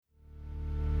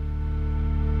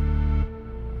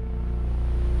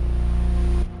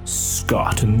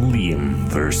Scott and Liam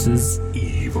versus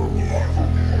Evil.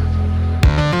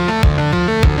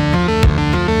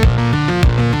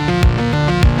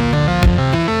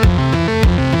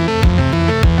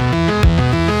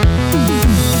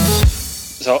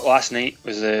 So last night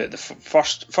was the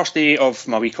first day of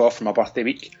my week off for my birthday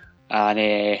week,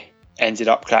 and ended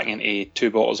up cracking into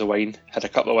 2 bottles of wine, had a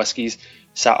couple of whiskies,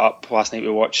 sat up. Last night we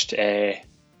watched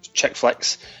chick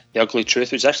flicks, The Ugly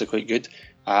Truth, which is actually quite good.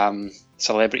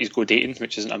 Celebrities Go Dating,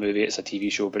 which isn't a movie, it's a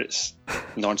TV show, but it's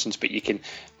nonsense, but you can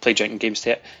play drinking games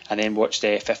to it. And then watched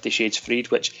 50 Shades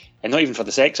Freed, which, and not even for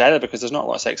the sex either, because there's not a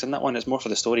lot of sex in that one, it's more for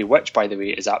the story, which, by the way,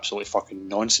 is absolutely fucking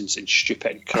nonsense and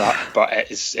stupid and crap, but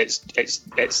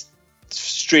it's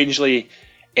strangely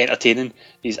entertaining,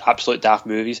 these absolute daft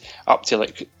movies, up to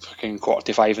like fucking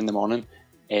 4:45 in the morning.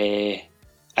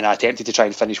 And I attempted to try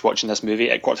and finish watching this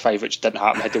movie at 4:45, which didn't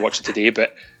happen. I had to watch it today,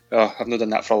 but I've not done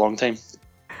that for a long time.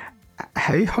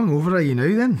 How hungover are you now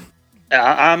then?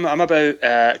 I'm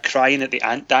about crying at the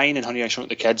ant dying and Honey I Shrunk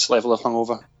the Kids level of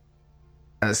hungover.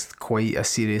 That's quite a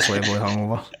serious level of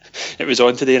hungover. It was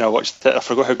on today and I watched it. I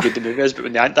forgot how good the movie is, but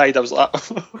when the ant died, I was like,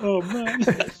 oh man.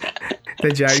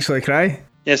 Did you actually cry?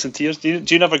 Yeah, some tears. Do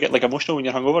you never get like emotional when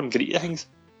you're hungover and greet things?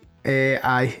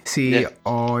 I see.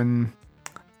 On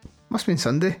must have been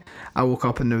Sunday, I woke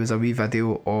up and there was a wee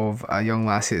video of a young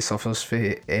lassie that suffers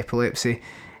from epilepsy,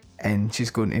 and she's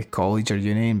going to college or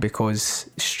uni, and because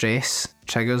stress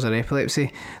triggers her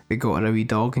epilepsy, they got her a wee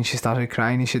dog and she started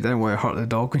crying, and she didn't want to hurt the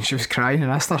dog when she was crying,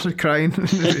 and I started crying.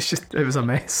 It was a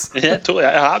mess. Yeah, totally.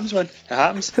 It happens, man. It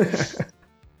happens.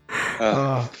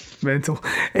 Mental.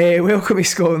 Welcome to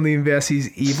Scott and Liam versus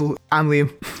Evil. I'm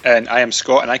Liam. And I am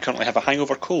Scott, and I currently have a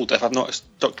hangover cold. If I've not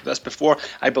talked about this before,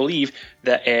 I believe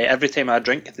that every time I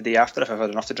drink the day after, if I've had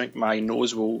enough to drink, my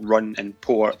nose will run and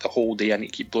pour the whole day. I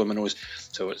need to keep blowing my nose.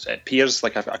 So it appears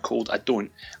like I've got a cold. I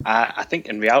don't. I think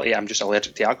in reality I'm just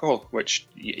allergic to alcohol, which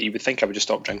you would think I would just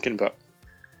stop drinking, but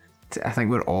I think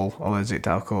we're all allergic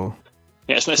to alcohol.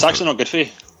 Yeah, it's actually not good for you.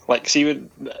 Like, see,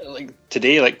 like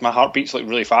today, like my heart beats like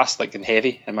really fast, like and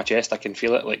heavy in my chest. I can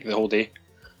feel it like the whole day.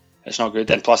 It's not good.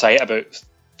 And plus, I ate about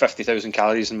 50,000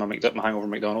 calories in my hangover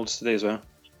McDonald's today as well.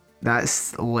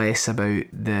 That's less about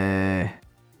the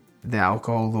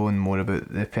alcohol though, and more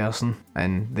about the person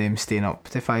and them staying up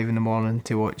to 5 a.m.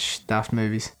 to watch daft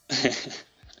movies.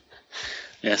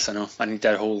 Yes, I know. I need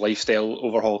that whole lifestyle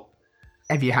overhaul.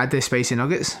 Have you had the spicy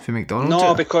nuggets from McDonald's?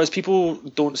 No, because people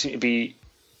don't seem to be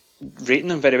rating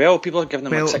them very well. People are giving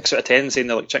them like 6 out of 10, saying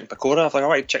they're like chicken pakora. If I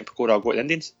like chicken pakora, I'll go to the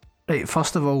Indians. Right,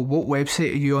 first of all, what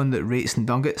website are you on that rates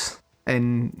nuggets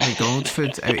in McDonald's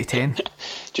food out of 10?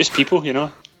 Just people, you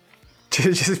know.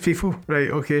 Just people,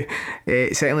 right, okay.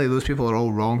 Certainly those people are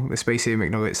all wrong. The spicy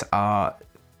McNuggets are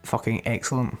fucking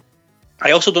excellent.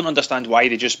 I also don't understand why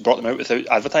they just brought them out without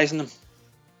advertising them.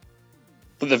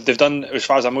 But they've done, as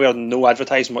far as I'm aware, no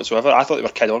advertising whatsoever. I thought they were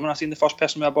kid on when I seen the first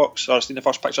person with a box, or I seen the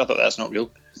first picture. I thought that's not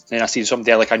real. Then I seen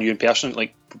somebody like I knew in person,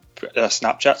 like a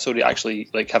Snapchat, so they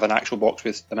actually like have an actual box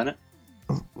with them in it.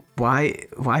 Why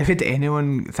would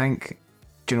anyone think,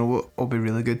 do you know what will be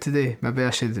really good today? Maybe I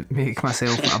should make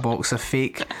myself a box of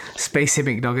fake spicy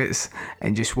McNuggets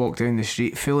and just walk down the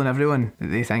street fooling everyone that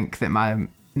they think that my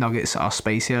nuggets are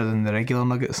spicier than the regular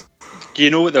nuggets. Do you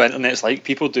know what the internet's like?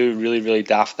 People do really, really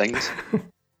daft things.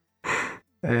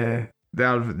 They're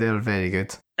very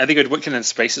good. Are they good? What kind of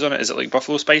spices on it? Is it like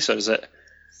buffalo spice, or is it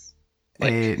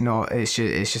like... no, it's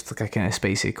just like a kind of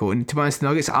spicy coating. To be honest, the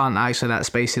nuggets aren't actually that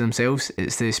spicy themselves.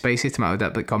 It's the spicy tomato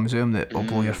dip that comes with them that will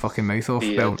blow your fucking mouth off.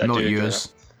 Yeah, well, not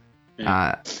yours.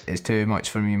 Yeah. It's too much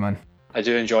for me, man. I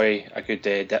do enjoy a good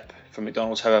dip from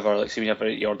McDonald's. However, like, see, whenever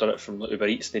you order it from Uber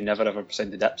Eats, they never ever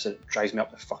send the dips. It drives me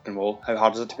up the fucking wall. How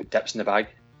hard is it to put dips in the bag?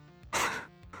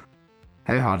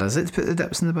 How hard is it to put the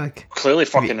dips in the bag? Clearly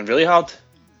fucking really hard.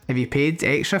 Have you paid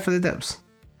extra for the dips?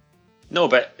 No,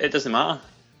 but it doesn't matter.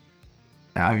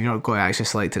 Have you not got to actually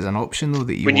select it as an option though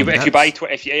that you when want you dips?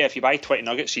 if you buy 20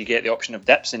 nuggets, you get the option of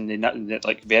dips, and they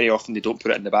like very often they don't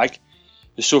put it in the bag.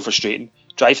 It's so frustrating.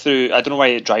 Drive-through, I don't know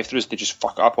why drive-throughs, they just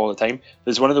fuck it up all the time.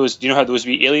 There's one of those, do you know how those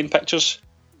wee alien pictures?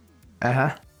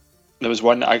 Uh-huh. There was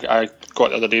one I got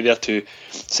the other day there to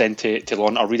send to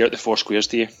Lon. I'll read out the 4 squares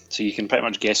to you, so you can pretty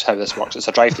much guess how this works. It's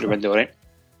a drive-through window, right?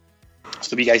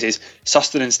 So the wee guy says,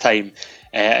 sustenance time,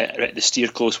 at the steer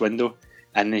close window.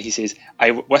 And then he says, I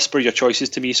whisper your choices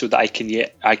to me so that I can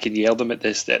yell them at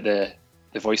the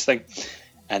voice thing.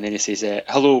 And then he says,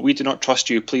 hello, we do not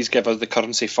trust you. Please give us the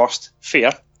currency first.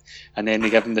 Fair. And then they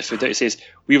give him the food out. He says,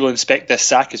 we will inspect this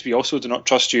sack as we also do not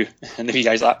trust you. And the wee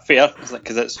guy's like, fair. It's like,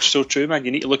 because it's so true, man.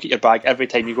 You need to look at your bag every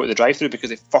time you go to the drive-thru because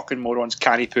the fucking morons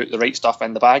can't put the right stuff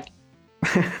in the bag.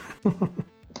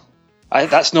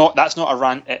 That's not a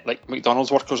rant at like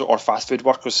McDonald's workers or fast food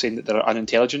workers saying that they're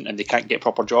unintelligent and they can't get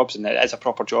proper jobs, and it is a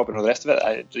proper job and all the rest of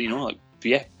it.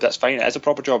 Yeah, that's fine. It is a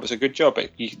proper job. It's a good job.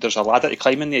 There's a ladder to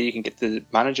climb in there. You can get to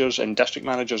managers and district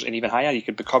managers and even higher. You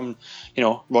could become,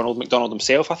 Ronald McDonald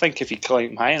himself, I think, if you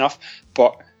climb high enough.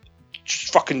 But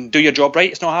just fucking do your job right.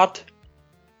 It's not hard.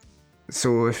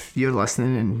 So if you're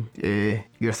listening and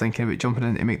you're thinking about jumping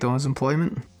into McDonald's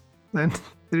employment, then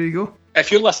there you go.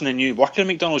 If you're listening and you work at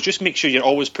McDonald's, just make sure you're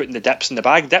always putting the dips in the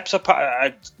bag. Dips are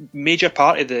a major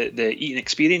part of the eating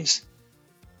experience.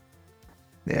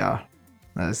 They are.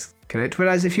 That's correct.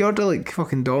 Whereas if you order like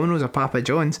fucking Domino's or Papa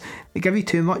John's, they give you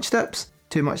too much dips.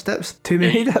 Too much dips. Too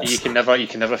many dips. You can never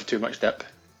have too much dip.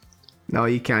 No,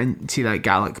 you can't. See that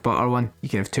garlic butter one? You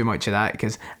can have too much of that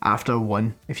because after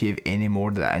one, if you have any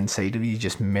more, that inside of you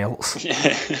just melts.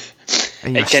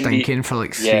 And you're stinking for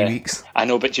like 3 weeks. I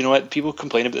know, but do you know what? People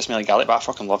complain about the smell of garlic, but I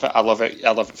fucking love it. I love it.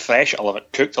 I love it fresh. I love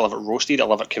it cooked. I love it roasted. I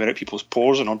love it coming out people's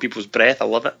pores and on people's breath. I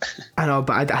love it. I know,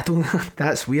 but I don't.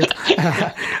 That's weird.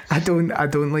 I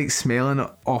don't like smelling it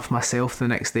off myself the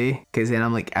next day because then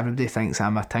I'm like, everybody thinks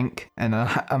I'm a tink and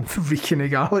I'm reeking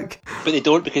of garlic. But they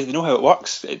don't, because they know how it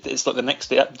works. It's like the next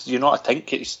day. You're not a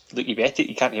tink. It's like you bet it.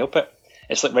 You can't help it.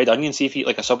 It's like red onion. See if you eat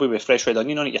like a Subway with fresh red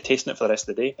onion on it, you're tasting it for the rest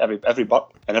of the day. Every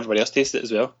buck, and everybody else tastes it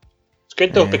as well. It's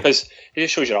good though, because it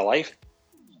just shows you're alive.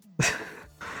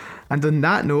 And on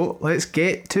that note, let's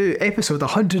get to episode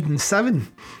 107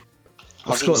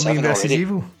 of Scotland vs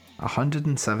Evil.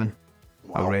 107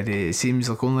 already. It seems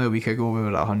like only a week ago we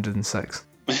were at 106.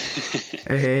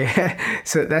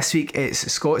 So this week it's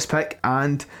Scott's pick,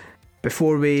 and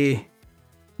before we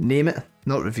name it,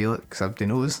 not reveal it because everybody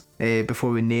knows,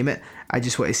 before we name it, I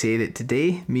just want to say that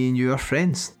today me and you are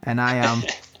friends, and I am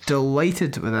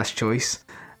delighted with this choice,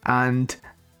 and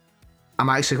I'm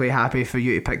actually quite happy for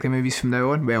you to pick the movies from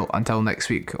now on, well, until next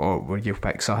week, or where you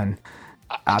pick something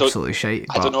absolutely shite.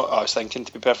 I don't know what I was thinking,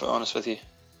 to be perfectly honest with you,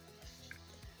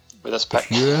 with this pick.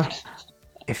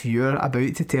 If you're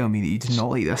about to tell me that you did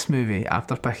not like this movie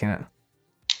after picking it,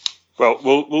 well,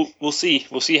 we'll see.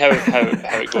 We'll see how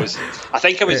it goes. I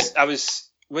think I was.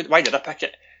 Why did I pick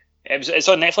it? It's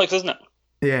on Netflix, isn't it?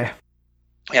 Yeah.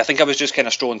 Yeah, I think I was just kind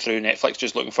of strolling through Netflix,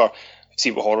 just looking for see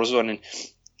what horrors was on, and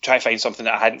try to find something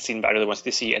that I hadn't seen but I really wanted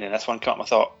to see. And then this one came up, and I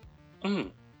thought,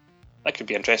 that could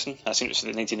be interesting. I seen it was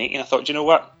in 1980, and I thought, do you know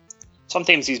what?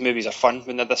 Sometimes these movies are fun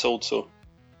when they're this old. So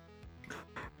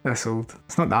this old?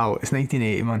 It's not that old. It's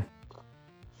 1980, man.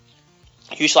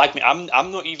 You slag me. I'm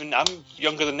not even. I'm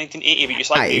younger than 1980, but you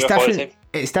slag me all the time.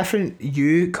 It's different.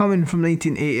 You coming from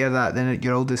 1980 or that, then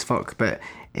you're old as fuck. But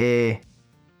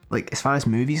like as far as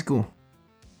movies go,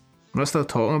 we're not still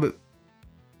talking about.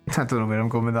 I don't know where I'm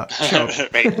going with that.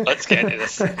 Right, let's get into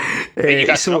this. Right, you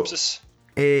got synopsis?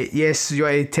 Yes. You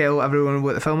want to tell everyone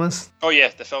what the film is? Oh yeah,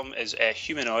 the film is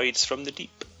Humanoids from the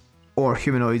Deep, or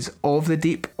Humanoids of the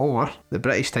Deep, or the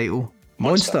British title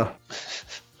Monster.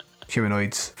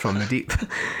 Humanoids from the Deep.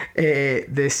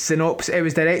 The synopsis, it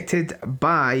was directed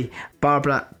by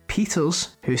Barbara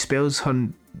Peters, who spells her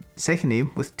second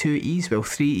name with 2 E's, well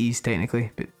 3 E's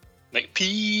technically, but like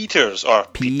Peters or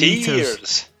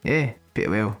Peters. Yeah,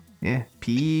 well, yeah,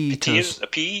 Peters.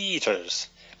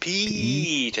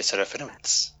 Peters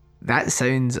Reference. That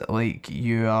sounds like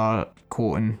you are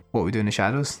quoting What We Do in the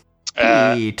Shadows.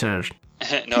 Peter.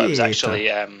 No, it was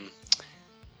actually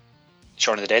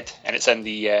Shaun of the Dead, and it's in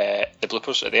the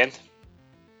bloopers at the end,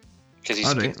 because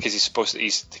he's supposed to,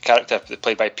 he's the character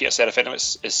played by Peter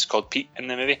Serafinowicz is called Pete in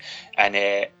the movie, and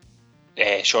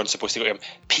Shaun's supposed to go to him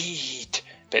Pete,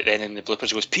 but then in the bloopers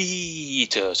he goes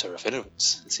Peter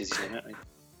Serafinowicz and says his name out.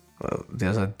 Well,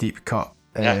 there's a deep cut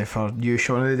for you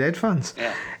Shaun of the Dead fans.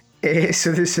 Yeah.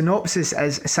 So the synopsis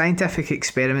is scientific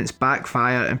experiments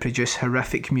backfire and produce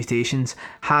horrific mutations,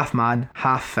 half man,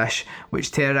 half fish,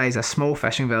 which terrorise a small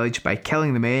fishing village by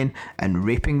killing the men and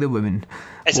raping the women.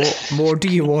 What more do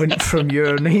you want from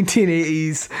your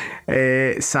 1980s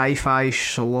sci-fi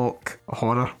schlock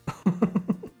horror?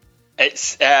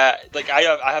 It's like I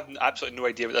have absolutely no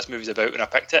idea what this movie's about when I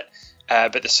picked it.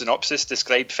 But the synopsis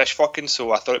described fish fucking,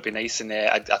 so I thought it'd be nice, and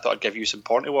I thought I'd give you some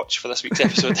porn to watch for this week's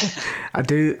episode. I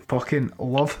do fucking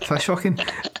love fish fucking,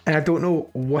 and I don't know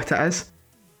what it is.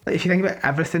 Like, if you think about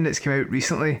everything that's come out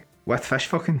recently with fish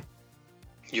fucking,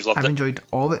 You've loved it. I've enjoyed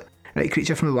all of it. Right,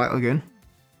 Creature from the Black Lagoon,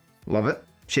 love it.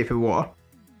 Shape of Water,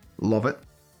 love it.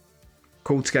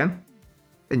 Cold Skin,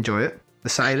 enjoy it. The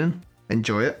Siren,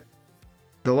 enjoy it.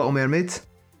 The Little Mermaid,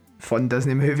 fun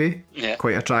Disney movie,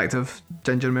 quite attractive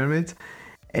ginger mermaid,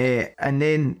 and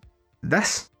then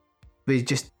this was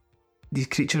just these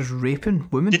creatures raping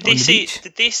women Did on they the say? beach.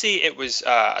 Did they say it was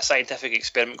a scientific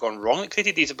experiment gone wrong that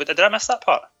created these? But did I miss that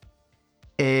part?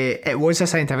 It was a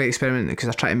scientific experiment because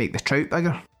they're trying to make the trout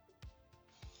bigger.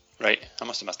 Right, I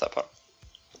must have missed that part.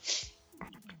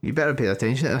 You better pay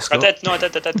attention to this, I Scott. did. No, I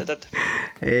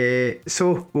did.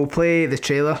 So we'll play the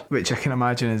trailer, which I can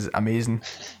imagine is amazing.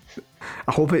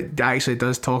 I hope it actually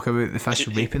does talk about the fish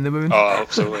raping the women. Oh, I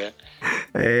hope so. Yeah.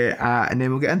 And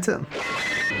then we'll get into it.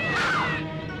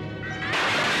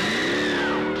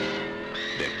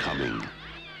 They're coming.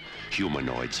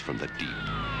 Humanoids from the deep.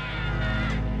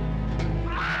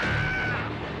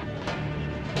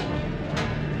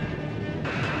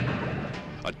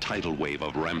 A tidal wave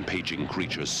of rampaging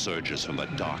creatures surges from the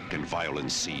dark and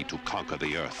violent sea to conquer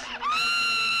the earth.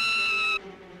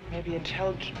 Maybe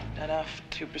intelligent enough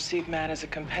to perceive man as a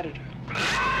competitor.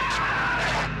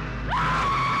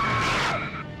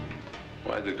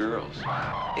 Why the girls?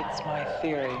 It's my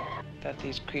theory that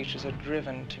these creatures are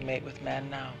driven to mate with man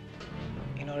now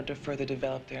in order to further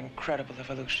develop their incredible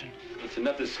evolution. It's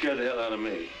enough to scare the hell out of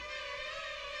me.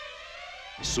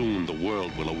 Soon the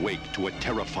world will awake to a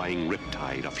terrifying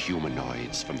riptide of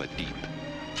humanoids from the deep.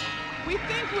 We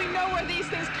think we know where these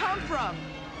things come from,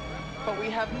 but we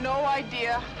have no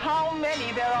idea how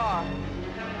many there are.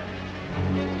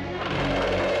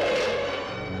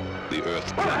 The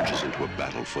earth plunges into a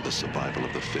battle for the survival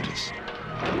of the fittest,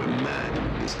 where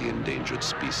man is the endangered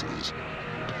species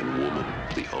and woman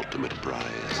the ultimate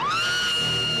prize.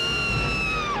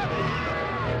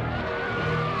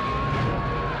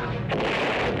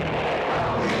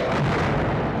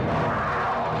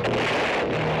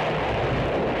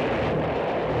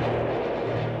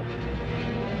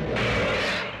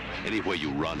 Anywhere you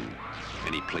run,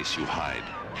 any place you hide,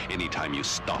 anytime you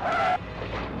stop,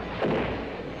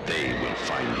 they will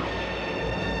find you.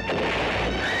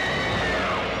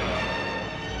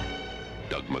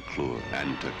 Doug McClure,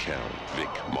 Anta Kell, Vic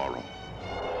Morrow.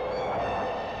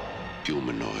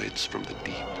 Humanoids from the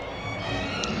deep.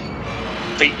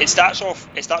 Right, it starts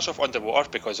off underwater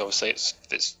because obviously it's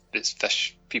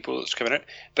fish people that's coming out.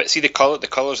 But see the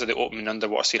colours of the opening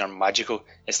underwater scene are magical.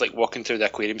 It's like walking through the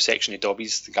aquarium section of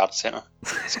Dobby's, the garden centre.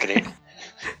 It's great.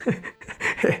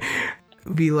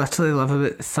 We literally live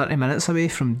about 30 minutes away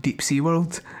from Deep Sea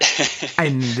World,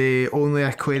 and the only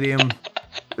aquarium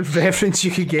reference you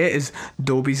could get is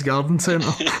Dobby's Garden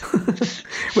Centre,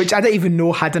 which I didn't even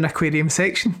know had an aquarium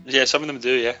section. Yeah, some of them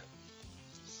do, yeah.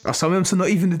 Or some of them, so not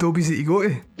even the Dobbies that you go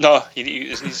to. No, you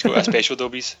just need to go to a special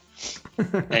Dobby's.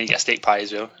 Then you get a steak pie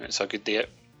as well. It's a good day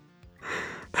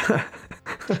out.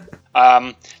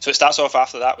 So it starts off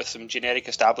after that with some generic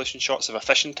establishing shots of a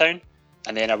fishing town,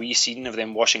 and then a wee scene of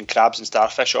them washing crabs and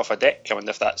starfish off a deck. I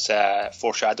wonder if that's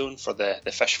foreshadowing for the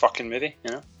fish fucking movie,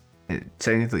 you know? It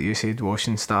sounded like you said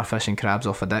washing starfish and crabs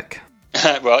off a dick.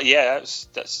 Well, yeah,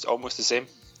 that's almost the same.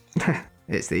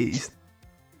 It's the 80s.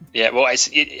 Yeah, well, it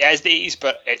is the 80s,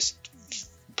 but it's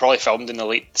probably filmed in the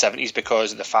late 70s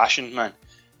because of the fashion, man.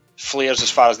 Flares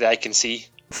as far as the eye can see.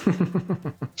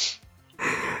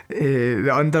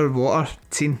 The underwater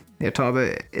scene you're talking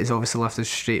about is obviously lifted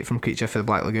straight from Creature for the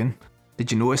Black Lagoon.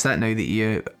 Did you notice that now that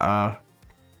you are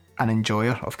an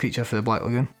enjoyer of Creature for the Black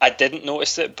Lagoon? I didn't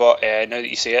notice it, but now that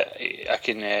you say it, I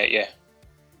can, yeah.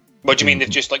 What do you mean, they've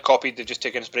just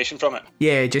taken inspiration from it?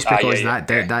 Yeah, just because yeah.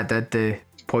 that did the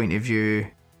point of view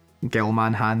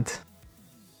Gilman hand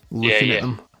looking at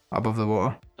them above the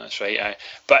water. That's right,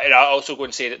 but I also go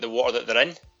and say that the water that they're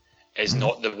in is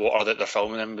not the water that they're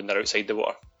filming in when they're outside the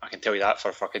water. I can tell you that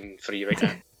for fucking free right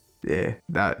now. Yeah,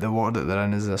 that the water that they're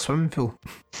in is a swimming pool.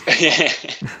 Yeah.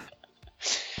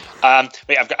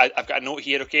 Wait, I've got a note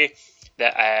here, okay,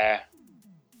 that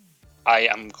I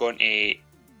am going to.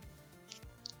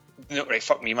 No, right,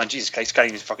 fuck me, man, Jesus Christ, can't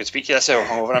even fucking speak here. That's how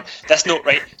hungover I'm. This note,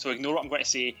 right, so ignore what I'm going to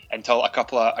say until a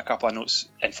couple of notes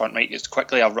in front, right? Just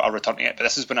quickly, I'll return to it. But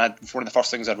this is one of the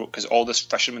first things I wrote, because all this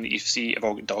fishermen that you see have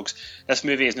all got dogs. This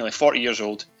movie is nearly 40 years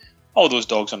old. All those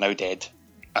dogs are now dead.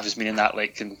 I was meaning that,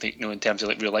 like, in terms of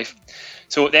like real life.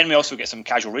 So then we also get some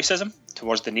casual racism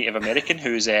towards the Native American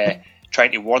who's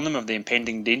trying to warn them of the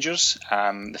impending dangers.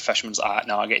 The fisherman's like,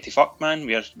 "No, I get to fuck, man.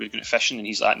 We're going to fishing," and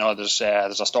he's like, "No, there's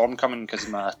a storm coming because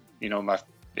the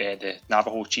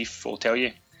Navajo chief will tell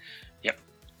you." Yep.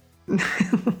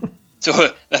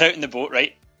 So they're out in the boat,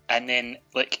 right? And then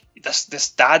like this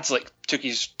dad's like took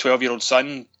his 12-year-old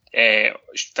son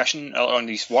fishing on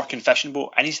his working fishing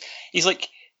boat, and he's like.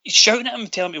 He's shouting at him,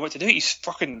 telling me what to do. He's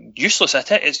fucking useless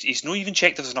at it. He's not even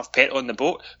checked if there's enough petrol on the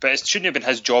boat, but it shouldn't have been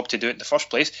his job to do it in the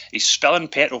first place. He's spilling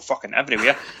petrol fucking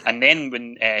everywhere. And then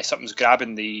when something's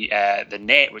grabbing the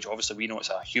net, which obviously we know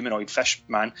it's a humanoid fish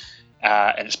man,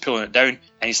 and it's pulling it down, and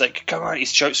he's like, come on, he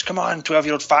shouts, come on,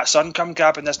 12-year-old fat son, come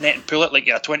grab in this net and pull it like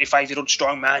you're a 25-year-old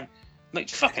strong man. I'm like,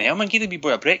 fucking hell, man, give the wee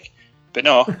boy a break. But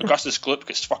no, Augustus Gloop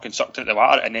gets fucking sucked into the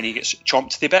water, and then he gets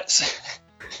chomped to bits.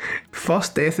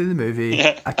 First death of the movie,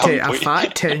 Yeah, a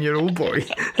fat 10-year-old boy.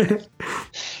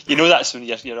 You know that's when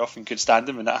you're off in good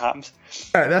standing when that happens.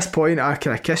 At this point,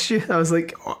 can I kiss you? I was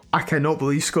like, oh, I cannot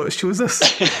believe Scott chose this.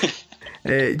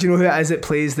 Do you know who it is that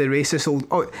plays the racist old...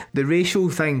 Oh, the racial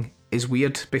thing is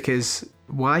weird, because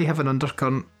why have an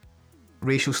undercurrent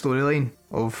racial storyline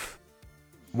of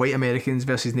white Americans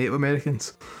versus Native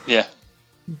Americans? Yeah.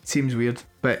 Seems weird.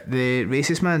 But the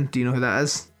racist man, do you know who that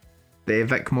is? The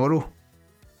Vic Morrow.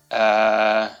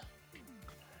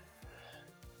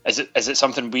 Is it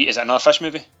something is it another Fish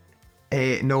movie?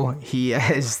 No,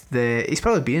 he's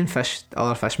probably been in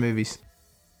other Fish movies,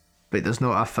 but there's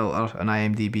not a filter on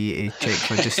IMDb to check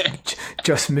for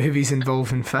just movies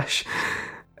involving fish.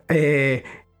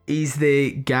 He's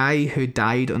the guy who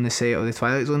died on the set of the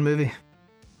Twilight Zone movie.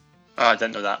 Oh, I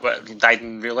didn't know that. What, died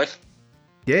in real life?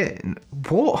 Yeah.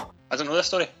 What? I don't know this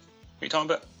story. What are you talking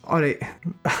about? Alright.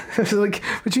 I was like,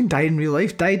 what do you mean died in real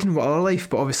life? Died in what other life?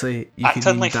 But obviously you could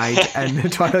Acting mean life. died in the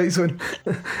Twilight Zone.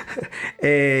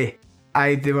 They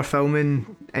were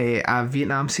filming a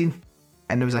Vietnam scene,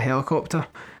 and there was a helicopter,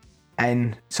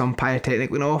 and some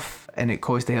pyrotechnic went off, and it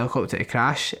caused the helicopter to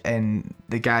crash, and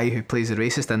the guy who plays the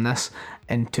racist in this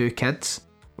and 2 kids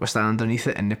were standing underneath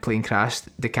it, and the plane crashed,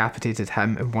 decapitated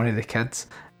him and one of the kids,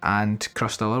 and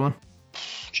crushed the other one.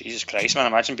 Jesus Christ, man!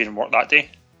 Imagine being in work that day.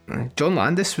 John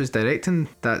Landis was directing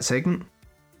that segment,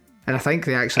 and I think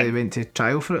they actually went to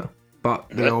trial for it, but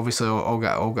they Really? obviously all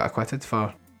got acquitted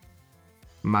for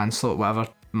manslaughter, whatever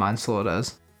manslaughter it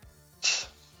is.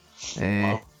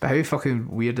 Wow. But how fucking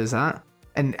weird is that?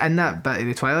 And in that bit of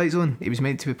the Twilight Zone, he was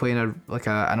meant to be playing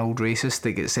an old racist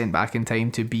that gets sent back in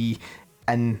time to be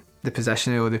in the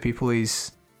position of the people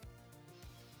he's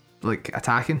like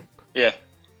attacking. Yeah.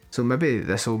 So maybe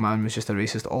this old man was just a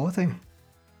racist all the time.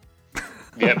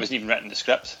 Yeah, it wasn't even written in the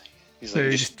script. He's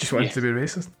like, He just wanted to be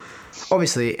racist.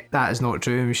 Obviously, that is not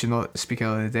true, and we should not speak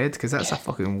ill of the dead, because that's a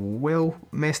fucking well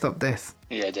messed up death.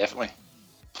 Yeah, definitely.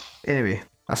 Anyway,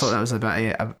 I thought that was a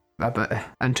bit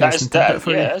interesting tidbit for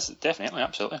you. Yeah, it is, definitely,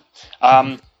 absolutely.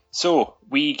 So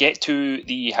we get to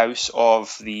the house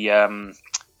of the kind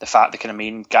of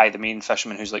main guy, the main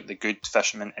fisherman, who's like the good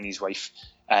fisherman, and his wife,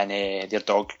 and their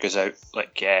dog goes out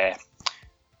like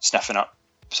sniffing up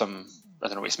some, I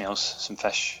don't know what he smells, some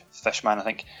fish man I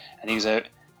think, and he was out,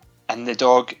 and the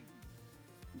dog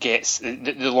gets,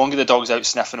 the longer the dog's out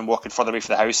sniffing and walking further away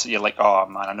from the house, you're like, oh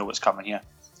man, I know what's coming here.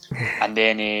 And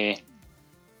then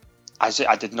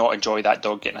I did not enjoy that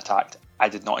dog getting attacked. I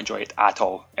did not enjoy it at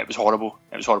all. It was horrible.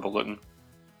 It was horrible looking.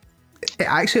 It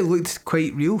actually looked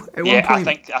quite real at Yeah, one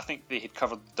point. I think they had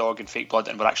covered the dog in fake blood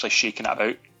and were actually shaking it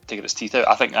about to get its teeth out.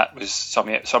 I think that was some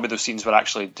of those scenes were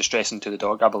actually distressing to the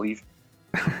dog, I believe.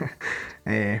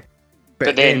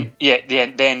 But then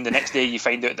the next day you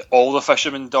find out that all the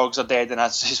fishermen dogs are dead, and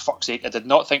as his fuck's sake, I did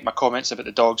not think my comments about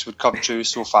the dogs would come true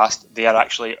so fast. They are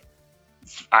actually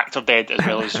actor dead as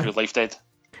well as real life dead.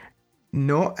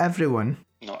 Not everyone.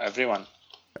 Not everyone.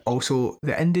 Also,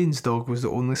 the Indian's dog was the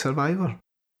only survivor,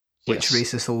 which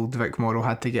Yes. racist old Vic Morrow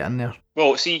had to get in there.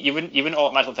 Well, see, you wouldn't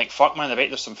automatically think, fuck man, I bet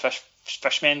there's some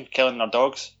fishmen killing their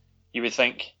dogs. You would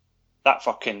think that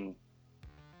fucking,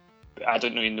 I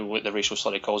don't even know what the racial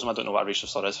slur he calls them. I don't know what a racial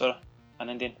slur is for an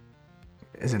Indian.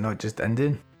 Is it not just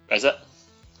Indian? Is it?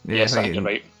 Yeah, Yes, I think you're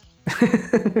right.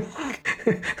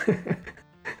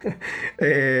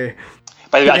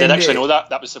 By the way, I did actually know that.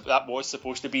 That was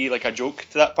supposed to be like a joke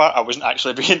to that part. I wasn't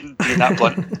actually being that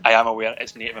blunt. I am aware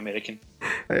it's Native American.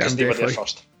 Because they were there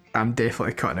first. I'm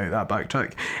definitely cutting out that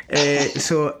backtrack.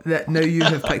 So that now you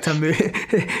have picked a movie.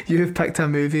 You have picked a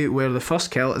movie where the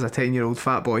first kill is a 10-year-old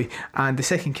fat boy, and the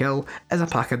second kill is a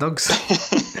pack of dogs.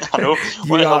 I know.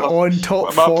 You are on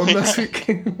top form this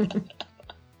week.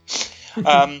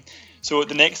 So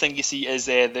the next thing you see is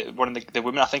one of the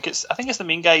women. I think it's the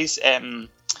main guy's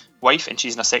wife, and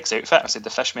she's in a sex outfit. I said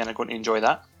the fishmen are going to enjoy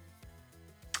that.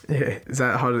 Yeah, is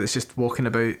that her that's just walking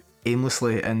about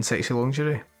aimlessly in sexy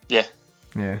lingerie? Yeah.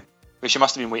 Yeah. Well, she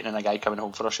must have been waiting on a guy coming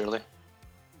home for her, surely.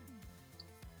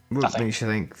 What makes you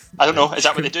think? I don't know. Is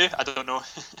that what they do? I don't know.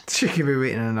 She could be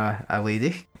waiting on a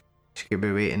lady. She could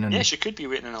be waiting on. Yeah, she could be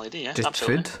waiting on a lady. Yeah, just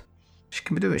absolutely. food. She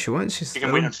can be doing what she wants. She's You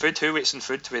can wait on food. Who waits on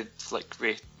food with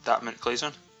that amount of glaze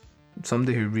on?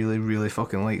 Somebody who really, really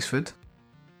fucking likes food.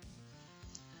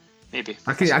 Maybe.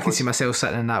 I can see myself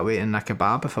sitting in that waiting a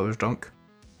kebab if I was drunk.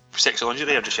 Sexy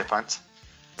lingerie or just your pants?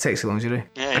 Sexy lingerie.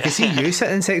 Yeah, I can see you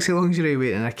sitting in sexy lingerie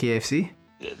waiting a KFC.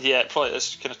 Yeah, probably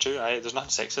is kind of true. There's nothing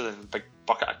sexier than a big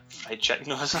bucket of fried chicken,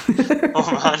 though, is there?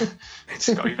 Oh man,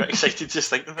 it's got me a bit excited just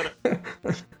thinking about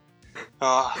it.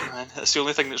 Oh man, that's the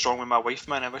only thing that's wrong with my wife,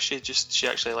 man. I wish she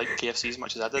actually liked KFC as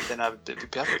much as I did, then it'd be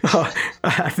perfect. Oh,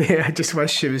 I just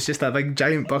wish she was just a big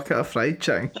giant bucket of fried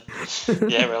chicken.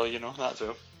 Yeah, well, that as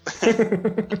well.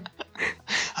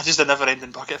 I just a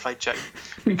never-ending bucket of fried chicken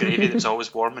with gravy that's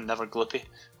always warm and never gloopy.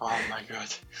 Oh my god.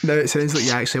 Now it sounds like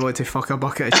you actually want to fuck a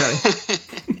bucket of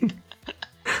chicken.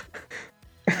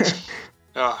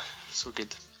 Oh, so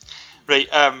good. Right,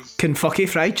 Kentucky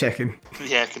fried chicken.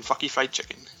 Yeah, Kentucky fried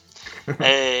chicken.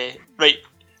 Right,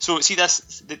 so see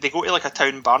this, they go to like a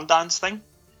town barn dance thing.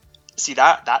 See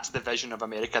that's the vision of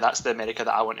America. That's the America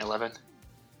that I want to live in.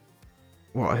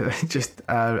 What, just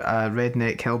a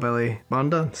redneck hillbilly barn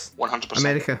dance? 100%.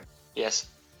 America? Yes.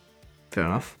 Fair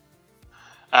enough.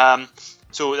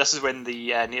 So this is when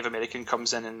the Native American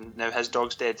comes in and now his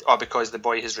dog's dead. Oh, because the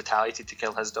boy has retaliated to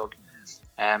kill his dog.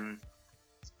 And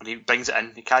he brings it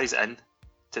in, he carries it in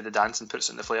to the dance and puts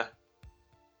it in the flare.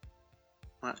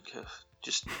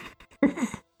 Just,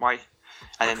 why?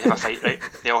 And then they have a fight, right?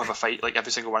 They all have a fight, like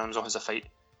every single one of them all has a fight.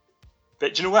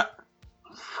 But do you know what?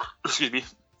 Excuse me.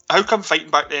 How come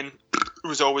fighting back then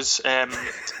was always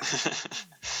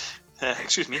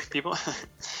excuse me, people.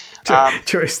 Do you want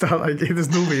to start like, there's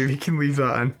no way we can leave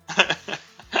that in. I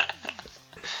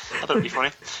thought it'd be funny.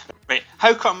 Right,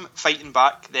 how come fighting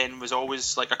back then was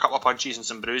always like a couple of punches and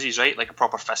some bruises, right? Like a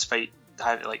proper fist fight,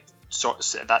 like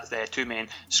that's two men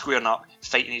squaring up,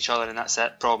 fighting each other, and that's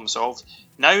it, problem solved.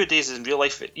 Nowadays, in real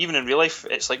life, even in real life,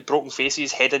 it's like broken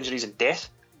faces, head injuries, and death.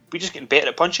 We're just getting better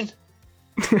at punching.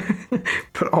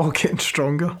 But all getting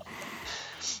stronger.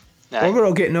 Aye. Or we're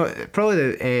all getting,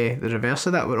 probably the reverse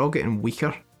of that, we're all getting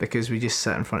weaker because we just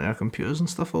sit in front of our computers and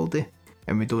stuff all day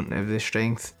and we don't have the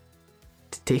strength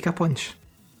to take a punch.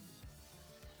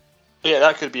 Yeah,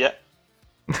 that could be it.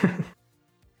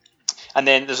 And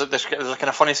then there's a kind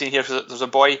of funny scene here because there's a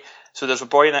boy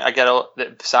and a girl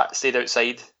that stayed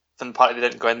outside from the party. They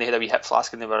didn't go in, they had a wee hip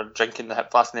flask and they were drinking the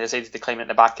hip flask and they decided to climb in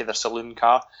the back of their saloon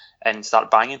car and start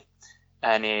banging.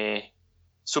 And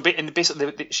so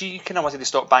basically, she kind of wanted to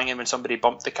stop banging when somebody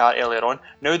bumped the car earlier on.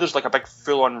 Now there's like a big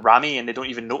full-on rammy, and they don't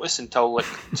even notice until like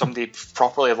somebody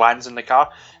properly lands in the car.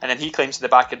 And then he climbs to the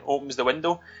back and opens the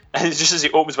window. And just as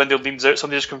he opens the window, leans out,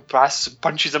 somebody just comes past, and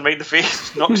punches him right in the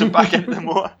face, knocks him back into the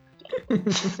motor.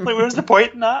 Like, where's the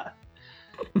point in that?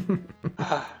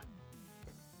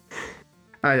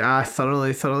 I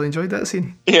thoroughly enjoyed that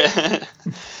scene. Yeah.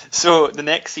 So the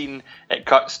next scene, it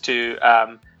cuts to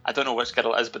I don't know which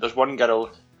girl it is, but there's one girl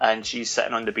and she's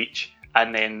sitting on the beach,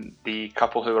 and then the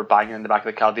couple who are banging in the back of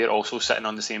the car, they're also sitting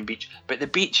on the same beach. But the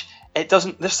beach, they're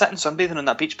sitting sunbathing on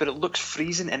that beach, but it looks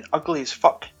freezing and ugly as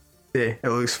fuck. Yeah, it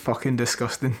looks fucking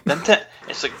disgusting. Doesn't it?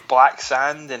 It's like black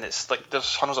sand, and it's like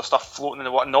there's tons of stuff floating in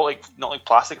the water, not like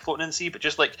plastic floating in the sea, but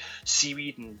just like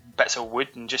seaweed and bits of wood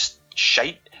and just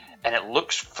shite, and it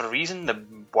looks freezing. The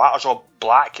water's all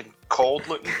black and cold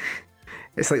looking.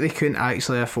 It's like they couldn't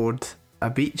actually afford a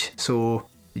beach, so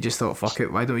you just thought, fuck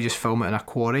it, why don't we just film it in a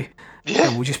quarry? Yeah.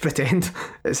 And we'll just pretend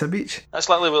it's a beach. That's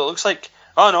literally what it looks like.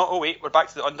 Oh wait, we're back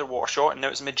to the underwater shot, and now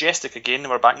it's majestic again, and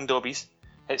we're back in Dobbies.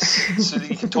 It's so that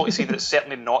you can totally see that it's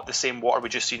certainly not the same water we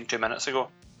just seen 2 minutes ago.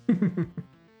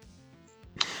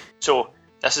 So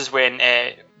this is when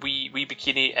we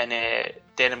bikini and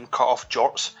denim cut off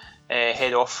jorts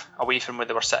head off away from where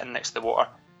they were sitting next to the water.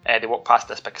 They walk past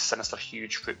this big sinister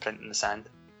huge footprint in the sand.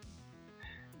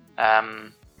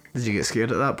 Did you get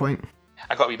scared at that point?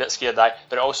 I got a wee bit scared, but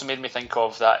it also made me think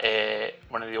of that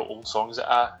one of the old songs that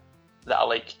I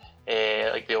like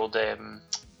the old.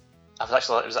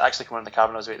 It was actually coming in the car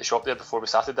when I was away at the shop there before we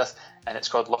started this, and it's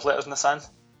called Love Letters in the Sand,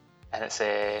 and it's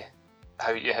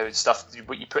how stuff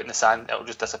what you put in the sand, it'll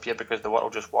just disappear because the water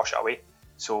will just wash it away.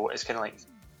 So it's kind of like,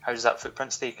 how does that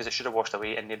footprint stay? Because it should have washed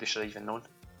away and nobody should have even known.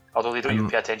 Although they don't even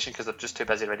pay attention because they're just too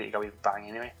busy ready to go away bang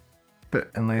anyway.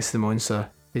 But unless the monster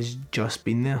has just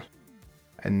been there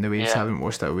and the waves haven't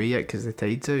washed it away yet because the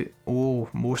tide's out,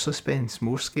 more suspense,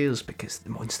 more scares because the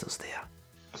monster's there.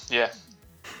 Yeah.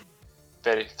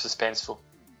 Very suspenseful.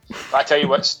 But I tell you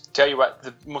what,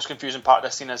 the most confusing part of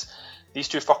this scene is these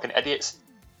two fucking idiots.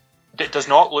 It does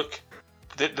not look,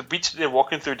 the beach that they're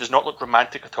walking through does not look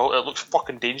romantic at all. It looks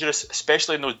fucking dangerous,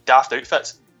 especially in those daft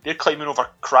outfits. They're climbing over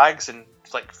crags and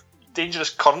like dangerous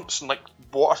currents and like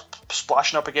water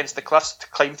splashing up against the cliffs to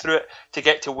climb through it to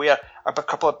get to where a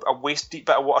couple of a waist deep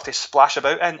bit of water to splash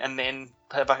about in and then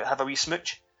have a wee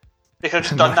smooch. They could have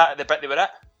just done that at the bit they were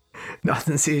at.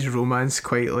 Nothing says romance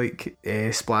quite like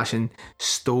splashing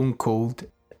stone cold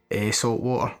salt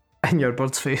water in your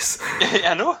bird's face.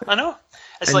 I know.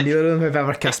 It's And like, neither of them have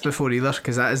ever kissed before either,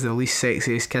 because that is the least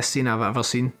sexiest kiss scene I've ever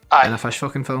seen Aye. in a fish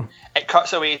fucking film. it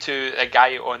cuts away to a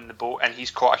guy on the boat, and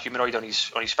he's caught a humanoid on his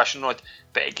fishing rod,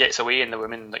 but it gets away, and the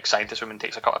woman, like scientist woman,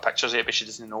 takes a couple of pictures of it, but she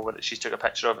doesn't know what she's took a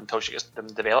picture of until she gets them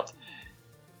developed.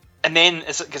 And then,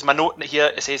 because my note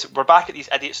here, it says, we're back at these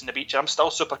idiots on the beach, and I'm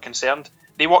still super concerned.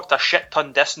 They walked a shit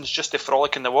ton distance just to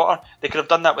frolic in the water. They could have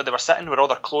done that where they were sitting, where all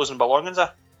their clothes and belongings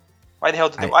are. Why the hell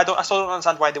did they? I still don't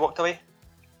understand why they walked away.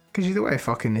 Because you don't want to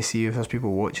fucking see if there's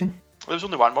people watching. Well, there was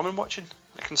only one woman watching.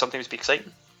 It can sometimes be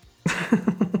exciting.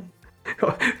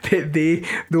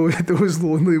 Those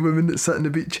lonely women that sit on the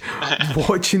beach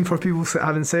watching for people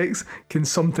having sex can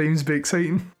sometimes be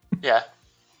exciting. Yeah.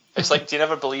 It's like, do you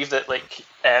never believe that, like,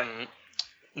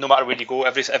 no matter where you go,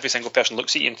 every single person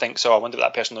looks at you and thinks, oh, I wonder what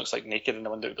that person looks like naked, and I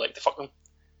wonder what it would be like to fuck them?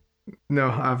 No,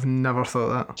 I've never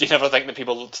thought that. Do you never think that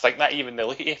people think that even when they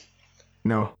look at you?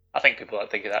 No. I think people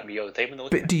think of that of me all the time when they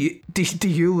look But at me. do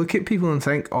you look at people and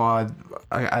think, oh,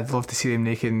 I'd love to see them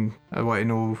naked and I want to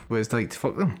know what it's like to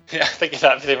fuck them? Yeah, I think of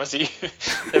that if they must see you.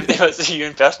 If they must see you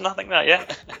in person, I think that, yeah.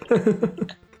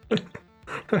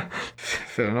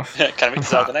 Fair enough. Can I make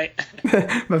this other night?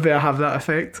 Maybe I have that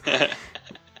effect.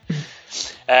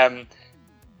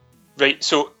 Right,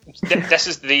 so this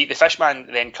is the fishman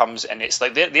then comes, and it's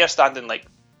like they're standing like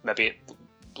maybe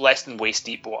less than waist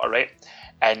deep water, right?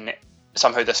 And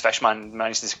somehow this fishman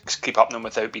manages to creep up on them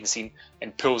without being seen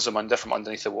and pulls them under from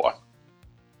underneath the water.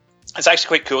 It's actually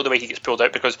quite cool the way he gets pulled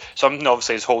out, because someone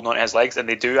obviously is holding on to his legs, and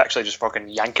they do actually just fucking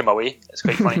yank him away. It's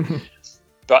quite funny.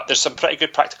 But there's some pretty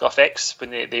good practical effects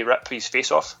when they rip his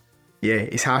face off. Yeah,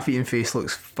 his half-eaten face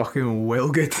looks fucking well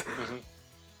good. Mm-hmm.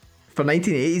 For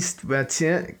 1980s, when I'd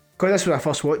seen it, because this was my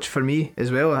first watch for me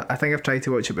as well. I think I've tried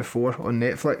to watch it before on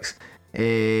Netflix,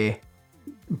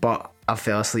 but I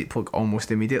fell asleep like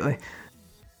almost immediately.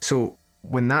 So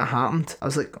when that happened, I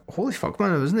was like, holy fuck,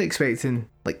 man, I wasn't expecting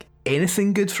like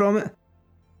anything good from it,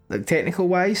 like technical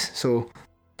wise. So,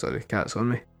 sorry, cat's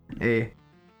on me.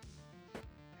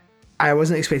 I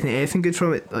wasn't expecting anything good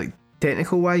from it, like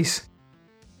technical wise.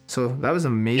 So that was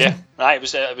amazing. Yeah, it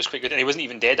was quite good, and he wasn't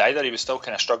even dead either. He was still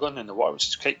kind of struggling in the water, which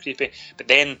is quite creepy. But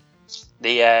then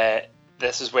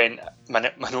this is when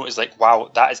my note is like,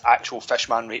 wow, that is actual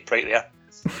fishman rape right there.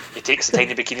 He takes the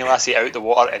tiny bikini lassie out the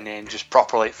water and then just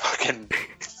properly fucking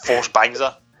force bangs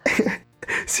her.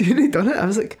 See when he done it, I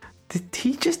was like, did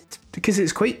he just, because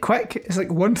it's quite quick, it's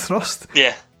like one thrust.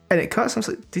 Yeah. And it cuts, I was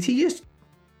like, did he just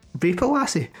rape a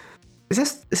lassie?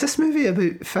 Is this movie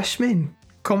about fishmen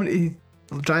coming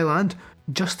to dry land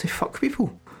just to fuck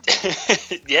people?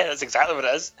 Yeah, that's exactly what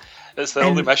it is. That's the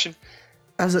only mission.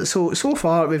 I was like, so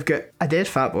far we've got a dead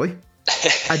fat boy,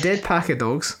 a dead pack of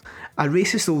dogs, a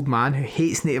racist old man who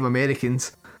hates Native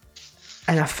Americans,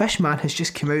 and a fish man has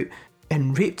just come out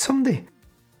and raped somebody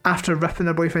after ripping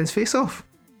their boyfriend's face off.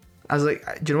 I was like,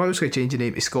 do you know what? I was going to change the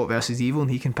name to Scott versus Evil,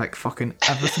 and he can pick fucking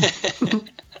everything.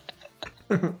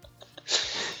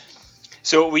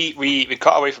 So we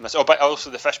cut away from this. Oh, but also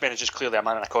the fishman is just clearly a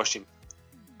man in a costume.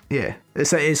 Yeah,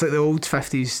 it's like the old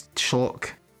 50s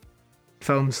schlock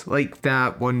films, like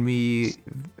that one we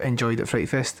enjoyed at Fright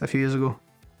Fest a few years ago.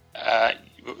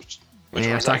 Which one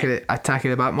is Attack that? of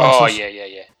the Bat Oh Monsters.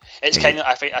 yeah. It's kind of.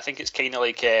 I think it's kind of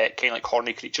like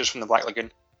horny creatures from the Black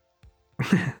Lagoon.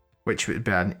 Which would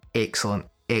be an excellent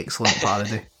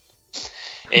parody.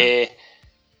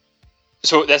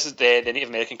 So this is the Native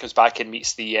American comes back and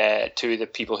meets the two of the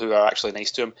people who are actually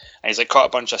nice to him, and he's like, caught a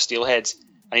bunch of steelheads.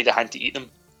 I need a hand to eat them,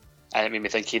 and it made me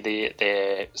think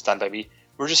they Stand By Me.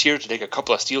 We're just here to take a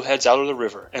couple of steelheads out of the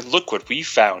river, and look what we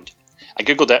found. I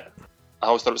googled it. I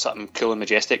always thought it was something cool and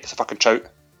majestic. It's a fucking trout.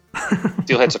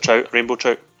 Steelheads are trout, rainbow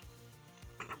trout.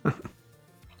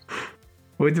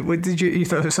 What did you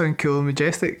thought it was something cool and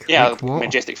majestic? Yeah, like what?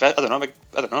 majestic fish. I don't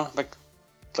know, like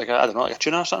a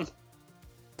tuna or something.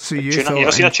 So you Tuna. thought You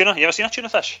ever seen a tuna? You ever seen a tuna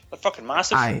fish? They're fucking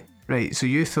massive. Aye, right. So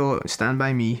you thought Stand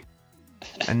By Me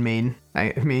in Maine,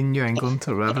 New England,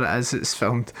 or wherever it is it's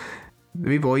filmed. The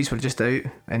wee boys were just out,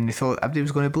 and they thought everybody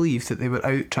was going to believe that they were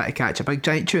out trying to catch a big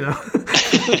giant tuna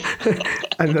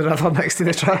in the river next to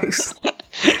the tracks.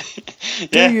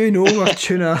 Yeah. Do you know where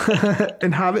tuna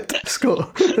inhabit,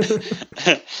 Scott?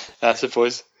 I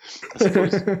suppose.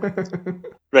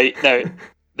 Right, now,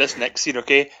 this next scene,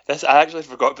 okay? I actually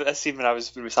forgot about this scene when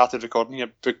we started recording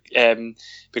here,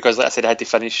 because like I said, I had to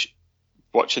finish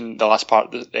watching the last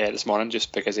part this morning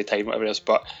just because of time, whatever else,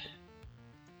 but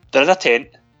they're in a tent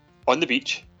on the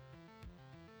beach,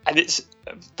 and it's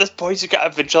this boy's got a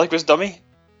ventriloquist dummy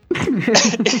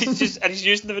he's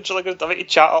using the ventriloquist dummy to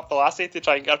chat up the lassie to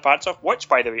try and get her pants off, which,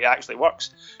 by the way, actually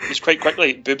works. Just quite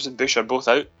quickly, boobs and bush are both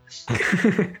out.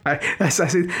 I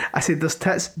said there's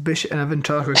tits, bush, and a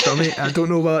ventriloquist dummy. I don't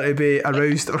know whether to be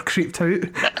aroused or creeped out.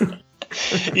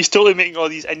 He's totally making all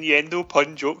these innuendo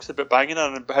pun jokes about banging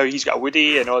her and how he's got a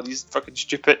Woody and all these fucking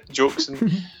stupid jokes.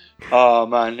 And oh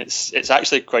man, it's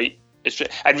actually quite.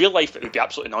 In real life, it would be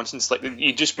absolutely nonsense. Like,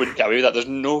 you just wouldn't get away with that. There's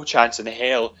no chance in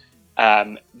hell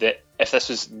that if this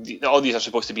was, all these are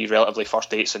supposed to be relatively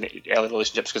first dates and early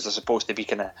relationships because they're supposed to be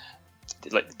kind of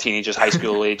like teenagers, high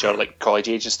school age or like college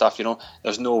age and stuff. You know,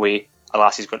 there's no way a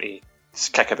lassie's going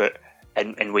to kick about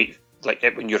and wait. Like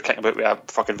when you're kicking about with a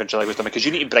fucking ventriloquist dummy, because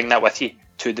you need to bring that with you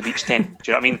to the beach tent.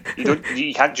 Do you know what I mean?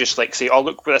 You can't just like say, "Oh,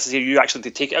 look, this is here." You actually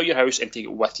need to take it out of your house and take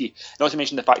it with you. Not to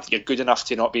mention the fact that you're good enough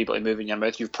to not be able to move in your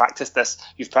mouth. You've practiced this.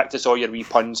 You've practiced all your wee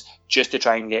puns just to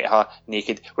try and get her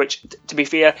naked. Which, to be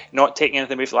fair, not taking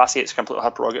anything away from Lassie, it's completely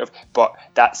her prerogative. But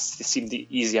that seemed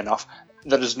easy enough.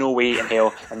 There is no way in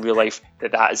hell in real life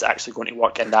that is actually going to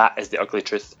work, and that is the ugly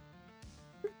truth.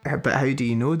 But how do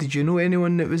you know? Did you know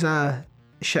anyone that was a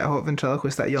shit hot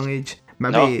ventriloquist at a young age?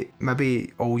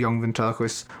 Maybe all young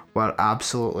ventriloquists were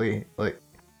absolutely like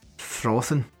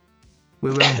frothing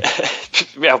with women.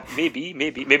 Well, maybe in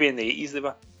the 80s they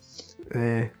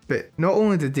were. But not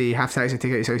only did he have to actually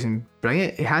take it out his house and bring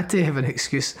it, he had to have an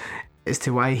excuse as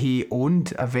to why he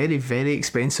owned a very, very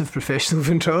expensive professional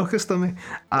ventriloquist dummy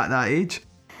at that age.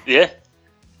 Yeah.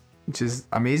 Which is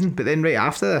amazing. But then right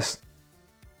after this,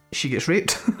 she gets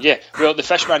raped. Yeah, well, the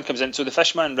fishman comes in, so the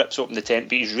fishman rips open the tent,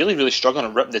 but he's really, really struggling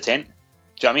to rip the tent. Do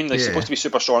you know what I mean? Like, he's supposed to be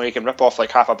super strong, he can rip off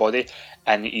like half a body,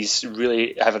 and he's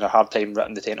really having a hard time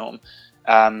ripping the tent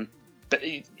open. But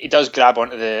he does grab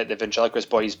onto the ventriloquist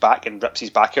boy's back and rips his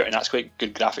back out, and that's quite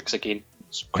good graphics again.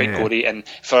 It's quite gory, and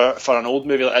for an old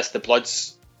movie like this, the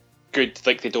blood's good.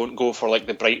 Like, they don't go for like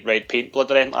the bright red paint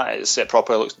blood or anything like that. It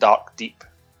properly looks dark, deep,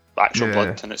 actual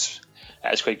blood, and it's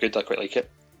quite good. I quite like it.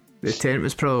 The tent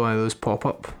was probably one of those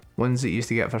pop-up ones that you used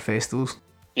to get for festivals.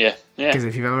 Yeah. Because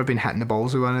if you've ever been hitting the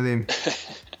balls with one of them,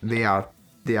 they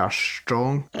are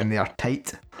strong and they are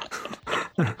tight.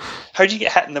 How do you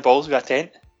get hit in the balls with a tent?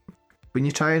 When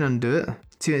you try and undo it,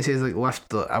 see when it says like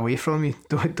lift away from you,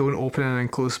 don't open an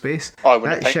enclosed space. Oh,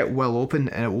 that shit will open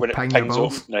and it will ping your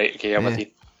balls. Open. Right, okay, I'm with you.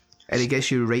 And it gets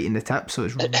you right in the tip, so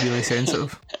it's really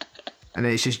sensitive. And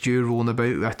then it's just you rolling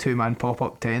about with a 2-man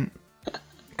pop-up tent.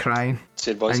 Crying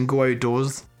and go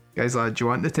outdoors. Guys like, do you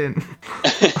want the tent?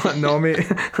 No, mate.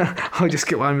 I'll just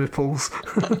get one with poles.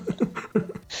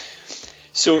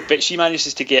 So, but she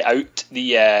manages to get out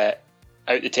the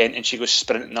tent and she goes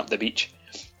sprinting up the beach.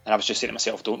 And I was just saying to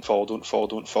myself, don't fall, don't fall,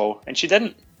 don't fall. And she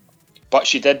didn't. But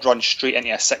she did run straight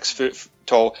into a 6-foot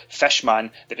tall fish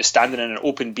man that was standing in an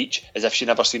open beach as if she'd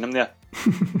never seen him there.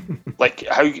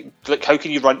 How can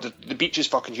you run? The beach is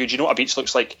fucking huge. You know what a beach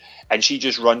looks like? And she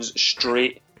just runs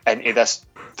straight into this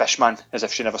fish man as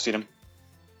if she'd never seen him.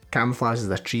 Camouflage is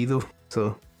a tree though,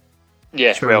 so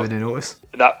yeah, sure well, I wouldn't notice.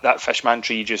 That fish man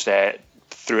tree just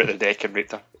threw at the deck and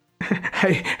raped her.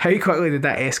 How quickly did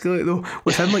that escalate though?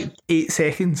 Within like 8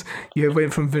 seconds, you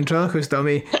went from ventriloquist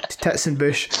dummy to tits and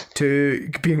bush to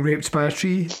being raped by a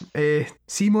tree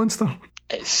sea monster.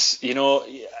 It's,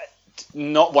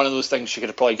 not one of those things she could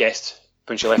have probably guessed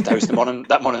when she left the house that morning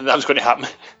that was going to happen.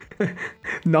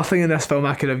 Nothing in this film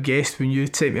I could have guessed when you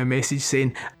sent me a message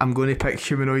saying I'm going to pick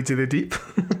Humanoids of the Deep.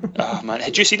 Oh man,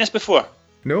 had you seen this before?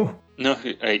 No,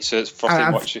 right, so it's first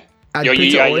time watching. That's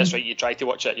right, you tried to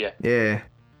watch it, yeah,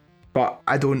 but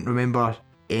I don't remember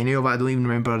any of it. I don't even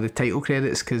remember the title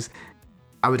credits because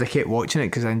I would have kept watching it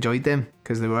because I enjoyed them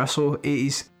because they were so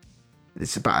 80s.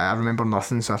 But I remember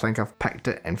nothing, so I think I've picked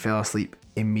it and fell asleep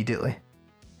immediately.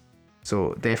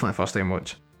 So definitely first time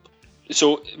watch.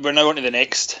 So we're now on to the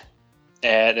next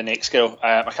girl.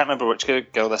 I can't remember which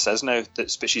girl this is now,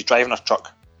 but she's driving her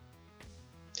truck.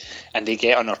 And they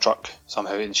get on her truck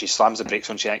somehow and she slams the brakes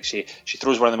on. She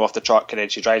throws one of them off the truck and then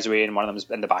she drives away and one of them's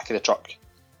in the back of the truck.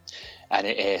 And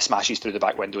it smashes through the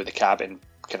back window of the cab and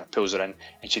kind of pulls her in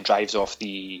and she drives off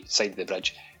the side of the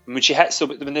bridge. And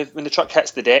when the truck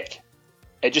hits the deck,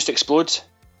 it just explodes.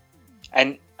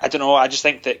 And I don't know, I just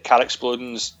think that car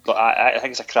exploding's, I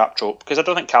think it's a crap trope because I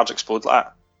don't think cars explode like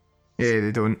that. Yeah,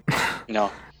 they don't.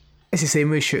 No. It's the same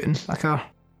way shooting a car.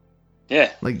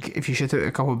 Yeah. Like, if you shoot out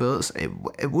a couple of bullets,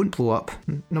 it won't blow up,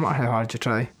 no matter how hard you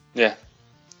try. Yeah.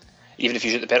 Even if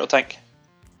you shoot the petrol tank?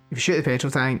 If you shoot the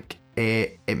petrol tank,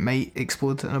 it might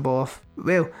explode in a ball off.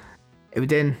 Well, it would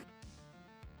then...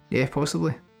 Yeah,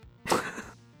 possibly.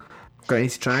 Gonna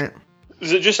need to try it.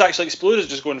 Does it just actually explode or does it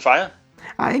just go on fire?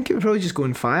 I think it would probably just go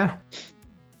on fire.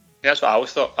 Yeah, that's what I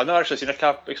always thought. I've never actually seen a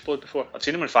car explode before. I've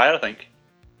seen them on fire, I think.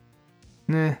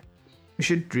 Nah, we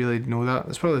should really know that.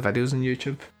 There's probably videos on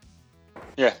YouTube.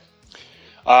 Yeah.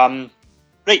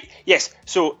 Right. Yes.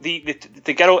 So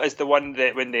the girl is the one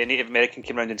that when the Native American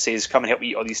came around and says, "Come and help me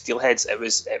eat all these steelheads." It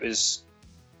was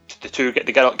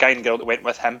the guy and girl that went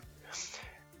with him.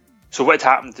 So what had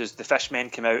happened is the fishmen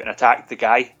came out and attacked the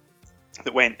guy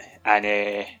that went,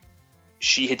 and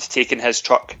she had taken his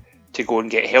truck to go and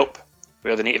get help,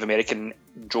 where the Native American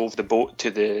drove the boat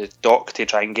to the dock to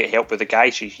try and get help with the guy.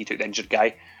 He took the injured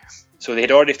guy. So they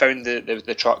had already found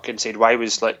the truck and said, why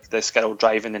was like this girl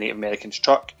driving the Native American's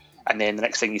truck? And then the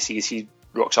next thing you see is he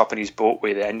rocks up in his boat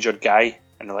with the injured guy,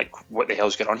 and they're like, what the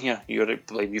hell's going on here?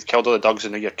 You've killed all the dogs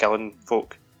and now you're killing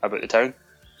folk about the town.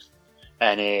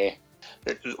 And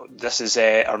this is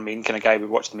our main kind of guy. We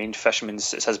watched the main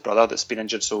fisherman's. It's his brother that's been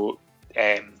injured. So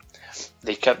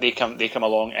they come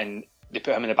along and they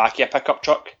put him in the back of a pickup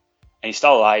truck, and he's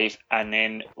still alive. And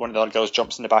then one of the other girls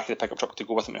jumps in the back of the pickup truck to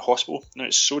go with him to hospital. And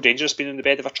it's so dangerous being in the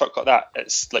bed of a truck like that.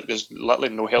 It's like there's literally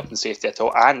no health and safety at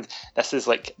all. And this is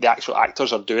like the actual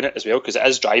actors are doing it as well, because it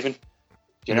is driving.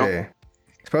 You know, yeah.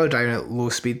 It's probably driving at low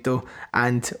speed though,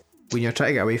 and when you're trying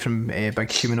to get away from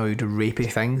big humanoid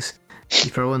rapey things,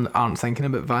 you probably aren't thinking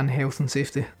about van health and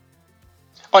safety.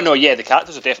 Oh no, yeah, the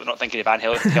characters are definitely not thinking of van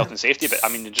health and safety, but I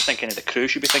mean, they're just thinking of the crew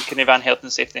should be thinking of van health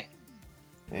and safety.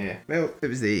 Yeah, well, it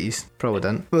was the 80s, probably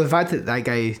didn't. Well, the fact that that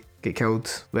guy get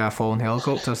killed with a falling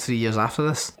helicopter 3 years after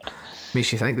this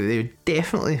makes you think that they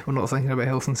definitely were not thinking about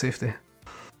health and safety.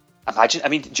 Imagine, I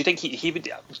mean, do you think he would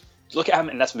look at him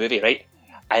in this movie, right?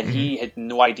 And he had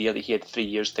no idea that he had 3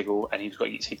 years to go, and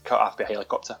he'd cut off by a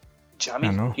helicopter. Do you know what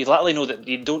I mean? I know. You literally know that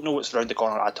you don't know what's around the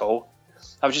corner at all.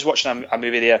 I was just watching a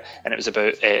movie there, and it was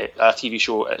about a TV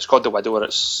show. It's called The Widower.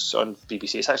 It's on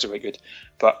BBC. It's actually quite good.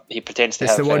 But he pretends to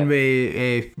it's have... It's the one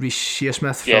with Reece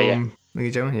Shearsmith from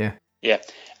Mickey Jones, yeah.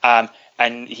 Yeah.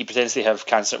 And he pretends to have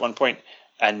cancer at one point,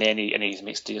 and then he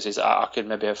makes deals. Says, I could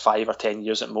maybe have 5 or 10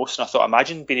 years at most. And I thought,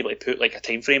 imagine being able to put like a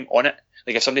time frame on it.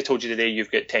 Like if somebody told you today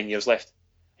you've got 10 years left,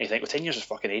 and you think, well, 10 years is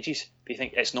fucking ages. But you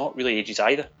think, it's not really ages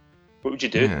either. What would you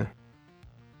do? Yeah.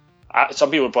 Some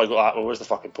people would probably go, well, where's the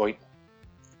fucking point?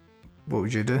 What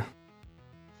would you do?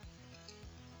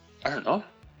 I don't know.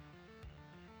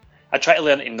 I try to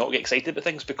learn to not get excited about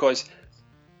things, because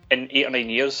in 8 or 9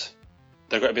 years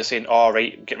they're going to be saying, oh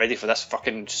right, get ready for this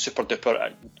fucking super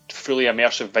duper fully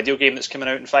immersive video game that's coming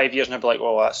out in 5 years, and I'd be like,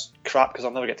 well, that's crap because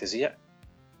I'll never get to see it.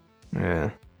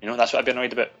 Yeah. You know, that's what I'd be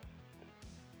annoyed about.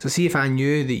 So see, if I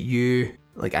knew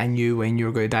that I knew when you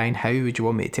were going to die, and how would you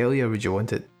want me to tell you, or would you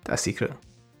want it a secret?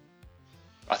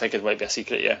 I think it might be a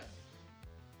secret, yeah.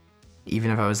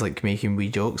 Even if I was like making wee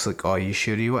jokes like, oh, are you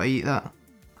sure you want to eat that?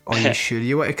 Or are you sure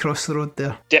you want to cross the road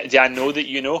there? Do I know that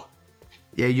you know?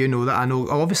 Yeah, you know that I know.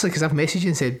 Oh, obviously, because I've messaged you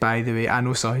and said, by the way, I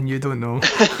know something you don't know.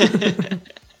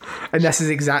 And this is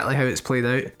exactly how it's played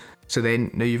out. So then,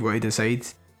 now you've got to decide,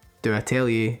 do I tell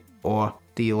you, or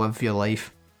do you live your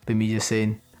life by me just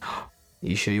saying, are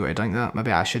you sure you want to drink that?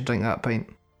 Maybe I should drink that pint.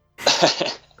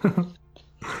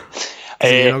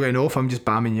 You're not going to know if I'm just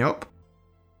bamming you up.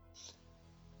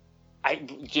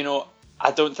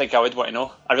 I don't think I would want to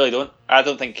know. I really don't. I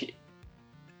don't think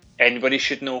anybody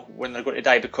should know when they're going to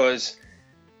die, because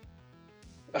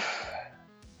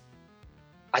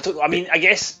I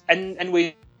guess in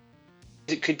ways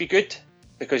it could be good,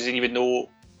 because then you would know,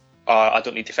 I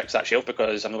don't need to fix that shelf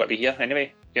because I'm not going to be here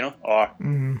anyway, you know? Or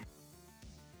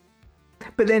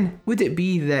But then, would it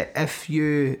be that if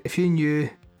you knew,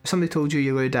 if somebody told you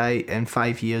you're going to die in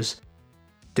 5 years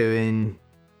doing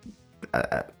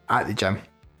at the gym,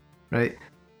 right?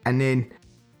 And then,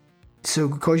 so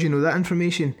because you know that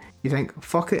information, you think,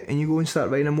 fuck it, and you go and start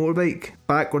riding a motorbike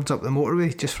backwards up the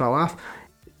motorway just for a laugh.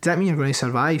 Does that mean you're going to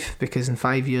survive because in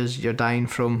 5 years you're dying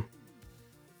from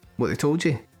what they told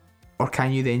you? Or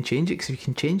can you then change it? Because if you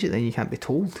can change it, then you can't be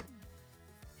told.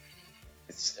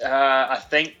 I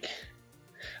think,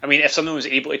 if someone was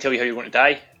able to tell you how you're going to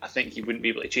die, I think you wouldn't be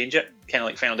able to change it. Kind of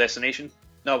like Final Destination.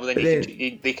 No, but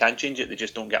then they can change it, they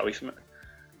just don't get away from it.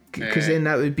 Because then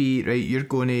that would be, right, you're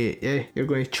going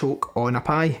to choke on a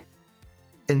pie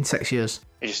in 6 years.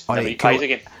 You just never eat pies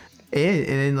again. Yeah, and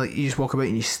then like you just walk about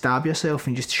and you stab yourself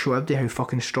and just show everybody how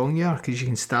fucking strong you are, because you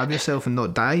can stab yourself and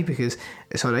not die, because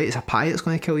it's alright, it's a pie that's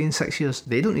going to kill you in 6 years.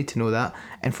 They don't need to know that.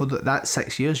 And for that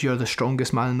 6 years, you're the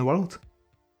strongest man in the world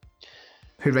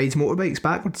who rides motorbikes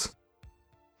backwards.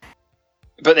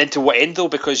 But then to what end though?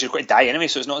 Because you're going to die anyway,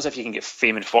 so it's not as if you can get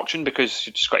fame and fortune because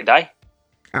you're just going to die.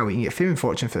 Oh, you can get fame and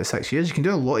fortune for the 6 years. You can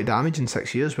do a lot of damage in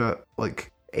 6 years with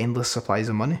like endless supplies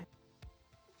of money.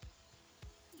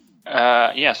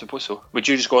 Yeah, I suppose so. Would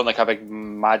you just go on like a big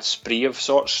mad spree of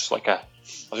sorts, like I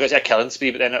was going to say a killing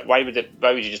spree, but then why would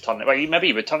you just turn it? Well, maybe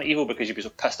you would turn it evil because you'd be so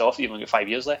pissed off that you've only got 5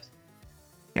 years left.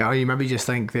 Yeah, or you maybe just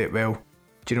think that, well,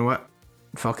 do you know what?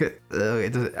 Fuck it.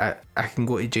 I can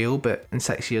go to jail, but in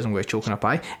 6 years I'm going to choke on a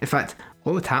pie. In fact,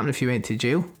 what would happen if you went to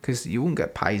jail? Because you won't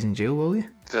get pies in jail, will you?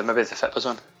 Maybe the fit was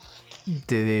on.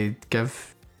 Do they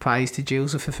give pies to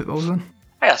jails if the football's on?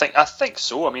 Yeah, I think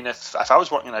so. I mean, if I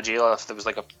was working in a jail, if there was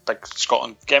like a big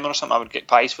Scotland game or something, I would get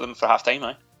pies for them for half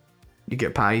time, You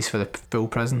get pies for the full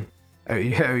prison out of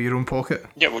your own pocket?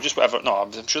 Yeah, well, just whatever. No,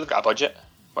 I'm sure they've got a budget.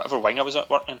 Whatever wing I was at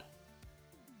working.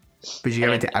 But you give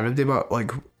it to everybody, but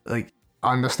like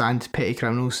I understand petty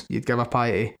criminals, you'd give a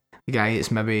pie to the guy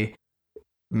that's maybe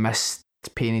missed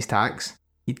paying his tax,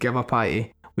 you'd give a pie to.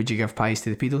 Would you give pies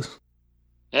to the pedos?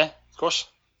 Yeah, of course.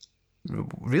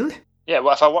 Really? Yeah,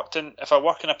 well, if I work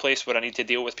in a place where I need to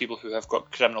deal with people who have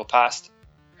got criminal past,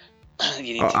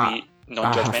 you need to be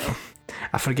non-judgmental.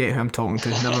 I forget who I'm talking to.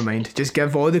 Never mind. Just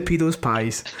give all the pedos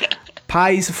pies.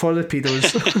 Pies for the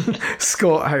pedos.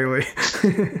 Scott Howley.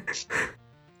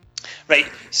 Right.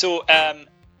 So now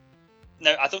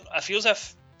I feel as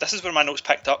if this is where my notes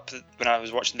picked up when I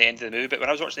was watching the end of the movie. But when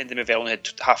I was watching the end of the movie, I only had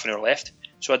half an hour left.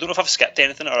 So I don't know if I've skipped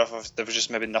anything or if there was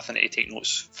just maybe nothing to take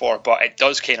notes for. But it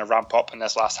does kind of ramp up in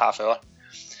this last half hour.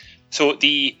 So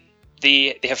they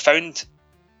have found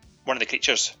one of the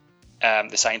creatures,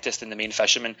 the scientist and the main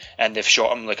fisherman, and they've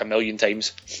shot him like 1,000,000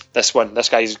 times. This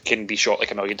guy can be shot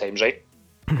like 1,000,000 times, right?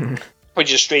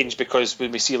 Which is strange because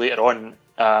when we see later on,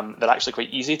 they're actually quite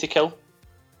easy to kill.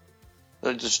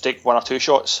 They just take 1 or 2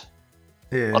 shots,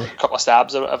 Yeah. or a couple of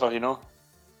stabs or whatever, you know.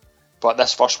 But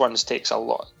this first one takes a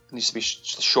lot. It needs to be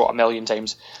shot 1,000,000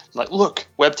 times. Like, look,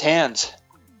 webbed hands,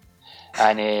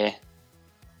 and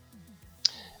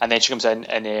then she comes in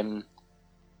and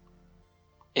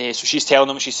so she's telling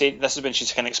them. She's saying this is when she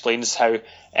kind of explains how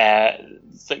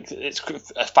like it's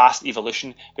a fast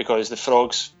evolution because the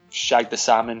frogs shagged the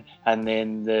salmon, and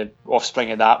then the offspring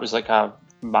of that was like a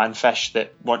manfish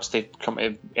that wants to come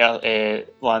to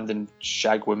land and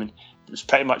shag women. It was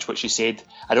pretty much what she said.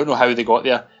 I don't know how they got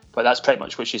there, but that's pretty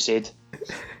much what she said.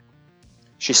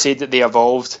 She said that they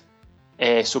evolved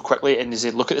so quickly, and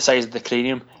they look at the size of the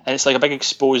cranium, and it's like a big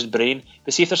exposed brain.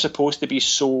 But see, if they're supposed to be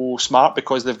so smart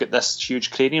because they've got this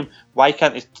huge cranium, why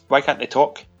can't they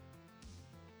talk?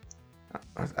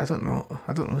 I don't know.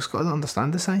 Scott, I don't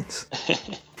understand the science.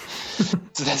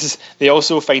 So they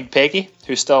also find Peggy,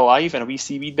 who's still alive in a wee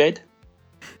seaweed bed.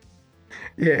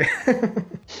 Yeah.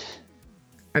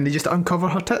 And they just uncover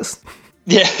her tits.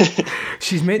 Yeah.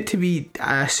 She's meant to be,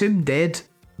 I assume, dead,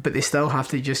 but they still have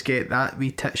to just get that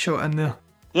wee tit shot in there.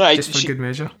 No, just for good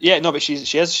measure. Yeah, no, but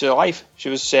she's alive. She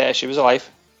was alive.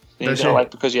 They Is made she? her alive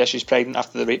because she's pregnant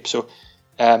after the rape. So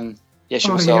she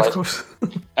was still alive. Of course.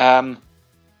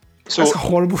 So That's a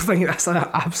horrible thing. That's an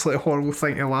absolutely horrible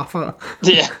thing to laugh at.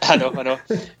 yeah, I know.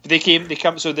 They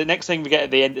come. So the next thing we get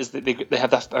at the end is that they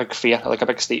have a big fair, like a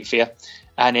big state fair,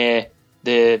 and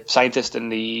the scientist and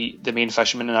the main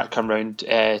fisherman and that come round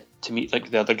to meet like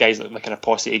the other guys, like kind of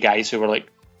posse of guys who were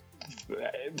like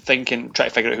trying to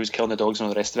figure out who's killing the dogs and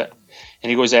all the rest of it. And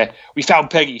he goes, "We found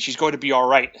Peggy. She's going to be all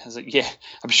right." I was like, "Yeah,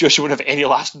 I'm sure she won't have any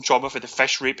lasting trauma for the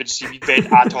fish rape and seaweed bed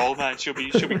at all, man. She'll be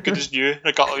good as new in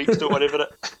a couple of weeks. Don't worry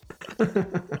about it."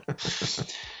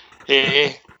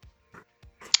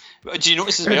 Do you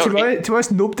notice as well? To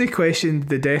us, nobody questioned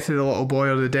the death of the little boy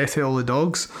or the death of all the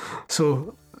dogs.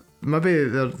 So maybe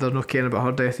they're not caring about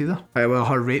her death either. Well,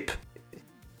 her rape.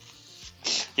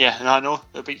 Yeah, no, I know.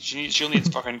 She'll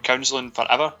need fucking counselling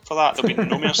forever for that. There'll be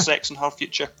no more sex in her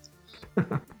future. You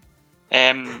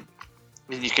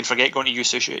can forget going to Yo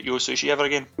Sushi ever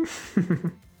again.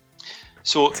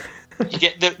 So you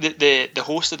get the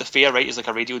host of the fair, right, is like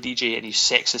a radio DJ, and he's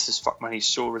sexist as fuck, man. He's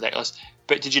so ridiculous.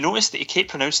 But did you notice that he kept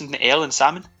pronouncing the L in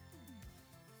salmon?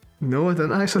 No, I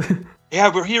didn't actually.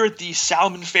 Yeah, we're here at the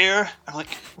salmon fair. I'm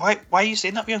like, why are you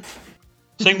saying that weird?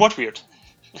 Saying what weird?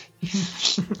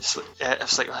 It's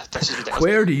like this is ridiculous.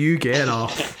 Where do you get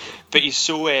off? But he's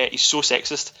so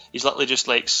sexist. He's literally just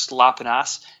like slapping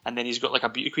ass, and then he's got like a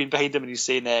beauty queen behind him, and he's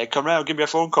saying, "Come round, give me a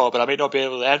phone call, but I might not be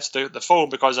able to answer the phone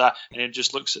because and he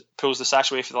just pulls the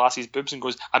sash away for the lassie's boobs and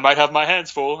goes, "I might have my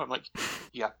hands full." I'm like,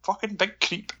 "Yeah, fucking big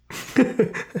creep."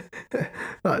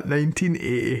 That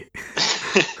 1980.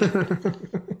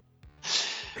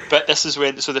 But this is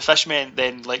when the fishmen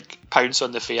then like pounce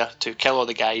on the fair to kill all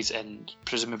the guys and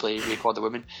presumably rape all the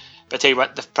women. But I tell you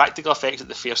what, the practical effects at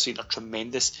the fair scene are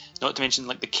tremendous. Not to mention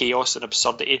like the chaos and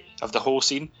absurdity of the whole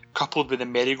scene, coupled with the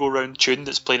merry-go-round tune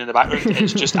that's playing in the background.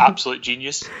 It's just absolute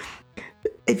genius.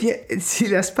 if you see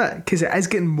this bit, because it is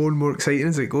getting more and more exciting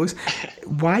as it goes,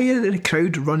 why are the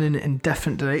crowd running in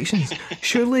different directions?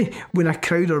 Surely when a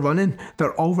crowd are running,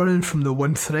 they're all running from the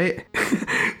one threat.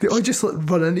 They all just like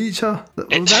run into each other.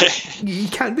 You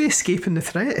can't be escaping the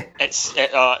threat. It's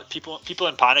people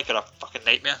in panic are a fucking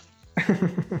nightmare.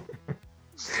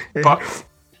 But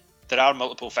there are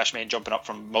multiple fishmen jumping up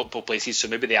from multiple places, so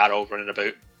maybe they are all running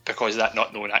about because of that,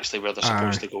 not knowing actually where they're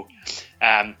supposed to go.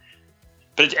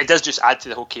 But it does just add to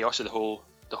the whole chaos of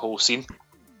the whole scene.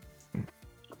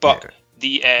 But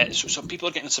so some people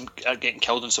are getting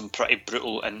killed in some pretty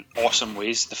brutal and awesome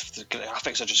ways. The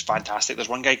graphics are just fantastic. There's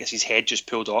one guy gets his head just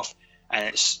pulled off, and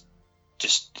it's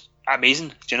just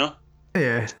amazing. Do you know?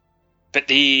 Yeah. But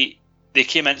they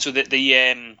came in, so that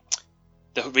the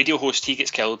radio host, he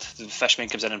gets killed. The fishman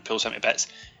comes in and pulls him to bits,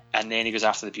 and then he goes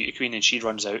after the beauty queen, and she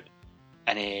runs out,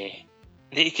 and he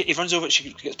runs over.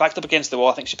 She gets backed up against the wall.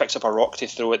 I think she picks up a rock to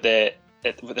throw at the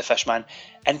fishman,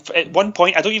 and at one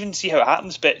point, I don't even see how it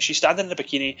happens, but she's standing in a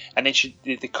bikini, and then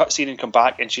they cut scene and come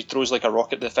back, and she throws like a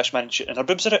rock at the fishman, and her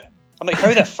boobs are out. I'm like,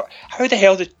 how the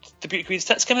hell did the beauty queen's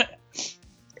tits come out?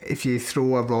 If you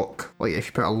throw a rock, like if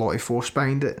you put a lot of force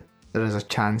behind it, there is a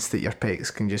chance that your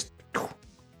pecs can just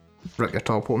rip your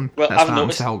top open. Well, That's I've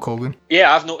noticed Hulk Hogan.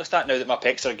 Yeah, I've noticed that now that my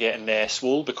pecs are getting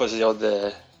swole because of all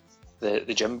the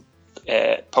gym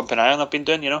pumping iron I've been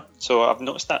doing, you know. So I've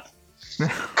noticed that.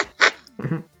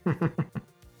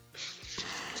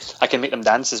 I can make them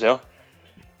dance as well.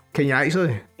 Can you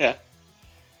actually? Yeah,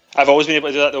 I've always been able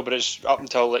to do that though, but it's up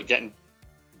until like getting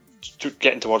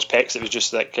towards pecs, it was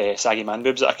just like saggy man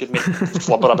boobs that I could make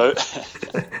flubber about.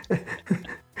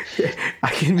 I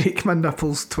can make my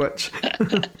nipples twitch.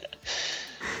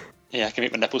 Yeah, I can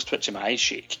make my nipples twitch and my eyes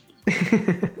shake.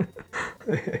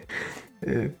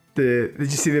 Did you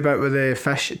see the bit where the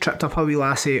fish tripped up a wee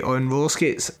lassie on roller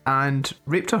skates and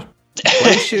raped her?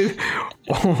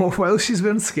 While she's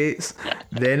wearing skates,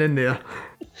 then and there,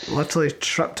 literally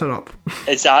tripped her up.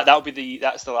 That's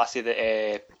the lassie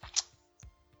that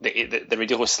the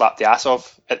radio host slapped the ass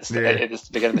of at the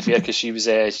beginning of the fair, because she was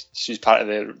part of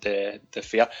the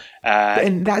fair.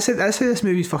 And that's it. That's how this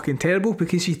movie's fucking terrible,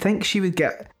 because you think she would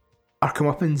get her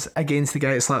comeuppance against the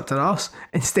guy that slapped her ass.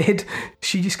 Instead,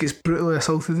 she just gets brutally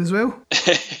assaulted as well.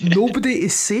 Nobody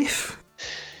is safe.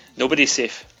 Nobody's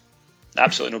safe.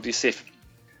 Absolutely nobody's safe.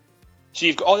 So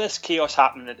you've got all this chaos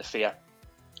happening at the fair,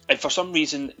 and for some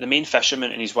reason, the main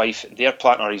fisherman and his wife, their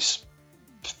plan, or his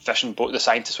fishing boat, the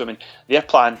scientist women, their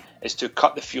plan is to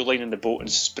cut the fuel line in the boat and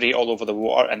spray it all over the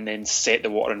water and then set the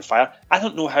water on fire. I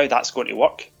don't know how that's going to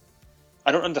work.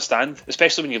 I don't understand,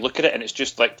 especially when you look at it and it's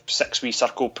just like 6 wee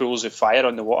circle pools of fire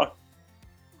on the water.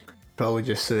 Probably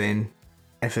just so then,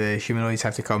 if the humanoids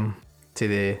have to come to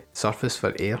the surface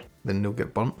for air, then they'll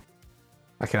get burnt.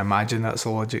 I can imagine that's the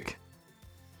logic.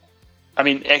 I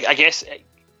mean, I guess it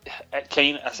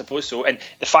kind of, I suppose so. And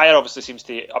the fire obviously seems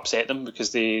to upset them,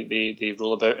 because they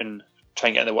roll about and try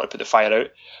and get in the water to put the fire out.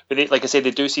 But they, like I said,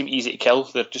 they do seem easy to kill.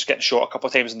 They're just getting shot a couple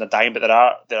of times and they're dying, but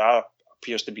there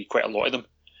appears to be quite a lot of them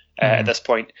at this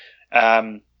point.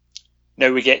 Now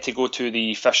we get to go to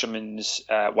the fisherman's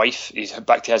wife. He's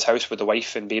back to his house where the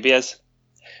wife and baby is,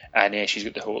 and she's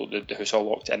got the house all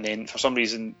locked. And then for some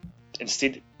reason,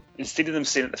 instead of them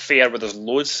staying at the fair where there's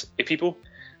loads of people,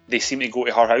 they seem to go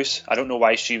to her house. I don't know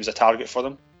why she was a target for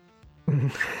them.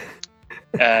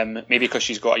 Maybe because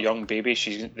she's got a young baby.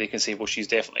 They can say, well, she's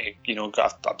definitely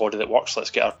got a body that works. Let's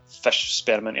get our fish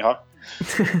sperm into her.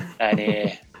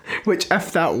 And which,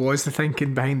 if that was the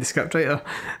thinking behind the scriptwriter,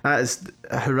 that is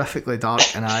horrifically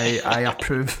dark, and I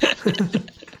approve.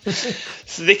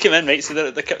 So they come in, right? So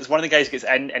one of the guys gets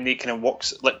in and they kind of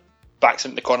walks, like, backs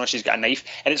into the corner. She's got a knife,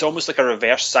 and it's almost like a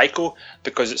reverse Psycho,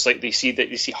 because it's like they see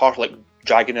her like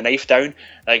dragging the knife down,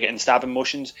 like in stabbing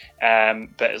motions,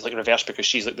 but it's like reverse because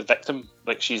she's like the victim,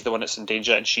 like she's the one that's in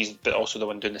danger, and she's but also the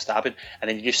one doing the stabbing. And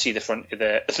then you just see the front of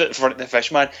the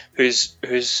fishman who's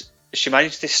she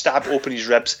managed to stab open his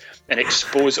ribs and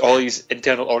expose all his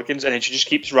internal organs, and then she just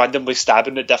keeps randomly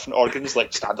stabbing at different organs,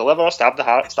 like stab the liver, stab the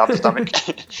heart, stab the stomach,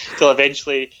 till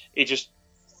eventually he just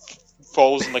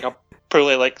falls in like a pool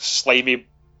of like slimy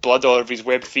blood all over his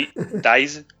webbed feet,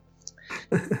 dies.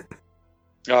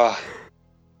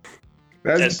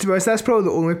 That's probably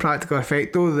the only practical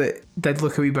effect though that did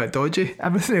look a wee bit dodgy.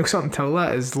 Everything else up until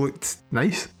that has looked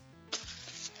nice.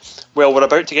 Well, we're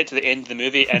about to get to the end of the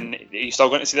movie, and you're still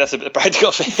going to see this about the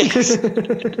practical effects.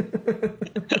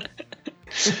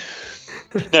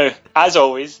 Now, as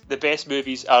always, the best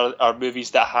movies are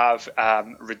movies that have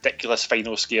ridiculous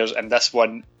final scares, and this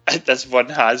one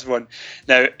has one.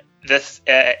 Now, this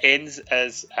ends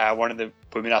as one of the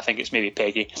women, I think it's maybe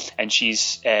Peggy, and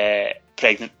she's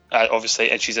pregnant,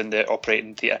 obviously, and she's in the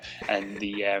operating theatre, and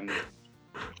the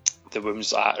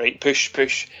woman's like, right,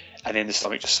 push, and then the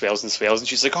stomach just swells, and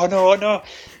she's like, oh no.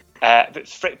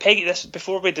 But Peggy, this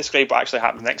before we describe what actually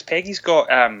happens next, Peggy's got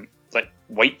like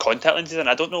white contact lenses, and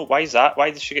I don't know why is that.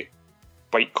 Why does she get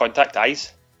white contact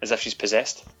eyes, as if she's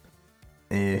possessed?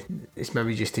 It's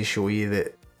maybe just to show you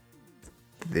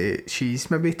that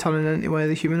she's maybe turning into one of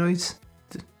the humanoids.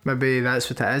 Maybe that's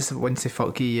what it is. Once they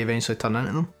fuck you, you eventually turn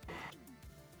into them.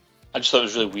 I just thought it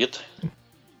was really weird.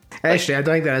 Actually, I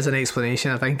don't think there is an explanation.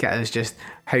 I think it is just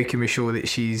how can we show that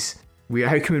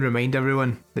how can we remind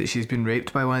everyone that she's been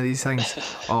raped by one of these things?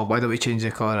 Oh, why don't we change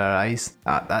the colour of her eyes?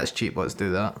 That's cheap, let's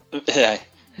do that. Yeah.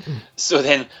 So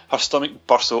then her stomach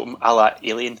bursts open a la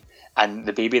Alien, and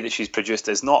the baby that she's produced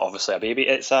is not obviously a baby,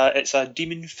 it's a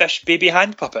demon fish baby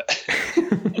hand puppet.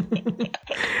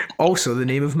 Also the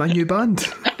name of my new band.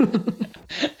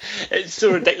 It's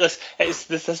so ridiculous. It's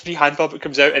this wee hand puppet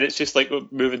comes out and it's just like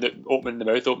opening the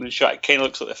mouth, opening and shut. It kind of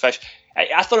looks like the fish.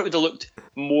 I thought it would have looked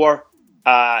more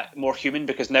human,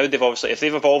 because now they've obviously, if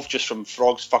they've evolved just from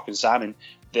frogs fucking salmon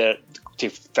to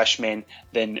fishmen,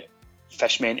 then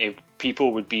fishmen to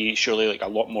people would be surely like a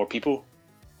lot more people.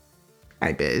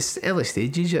 I bet it's early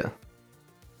stages yet.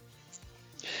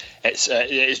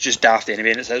 It's just daft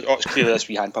anyway, and it's clearly this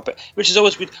wee hand puppet, which is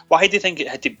always weird. Why do you think it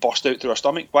had to burst out through her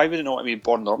stomach? Why would it not be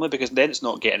born normally? Because then it's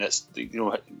not getting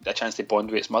a chance to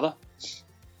bond with its mother.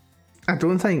 I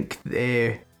don't think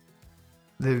the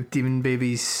demon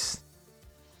baby's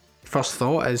first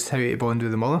thought is how to bond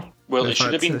with the mother. Well, it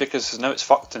should have been, because now it's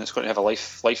fucked and it's going to have a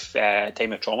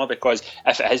lifetime of trauma. Because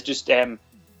if it is just if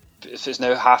it's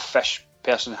now half fish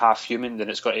person, half human, then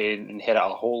it's got to inherit a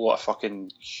whole lot of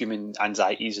fucking human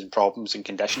anxieties and problems and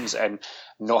conditions, and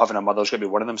not having a mother is going to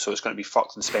be one of them. So it's going to be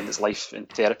fucked and spend its life in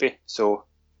therapy. So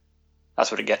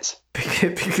that's what it gets.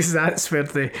 Because that's where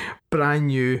the brand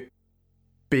new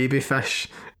baby fish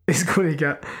is going to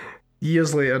get.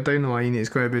 Years later down the line, it's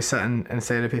going to be sitting in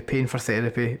therapy, paying for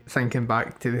therapy, thinking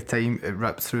back to the time it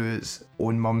ripped through its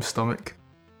own mum's stomach.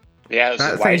 Yeah,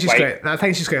 that thing's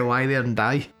just going to lie there and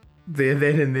die. Then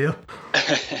and there.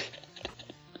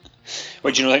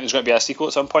 Well, do you know, think there's going to be a sequel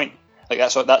at some point? Like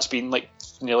that's been like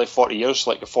nearly 40 years,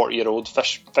 like a 40-year-old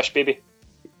fish baby.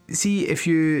 See, if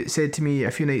you said to me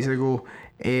a few nights ago,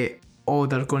 they're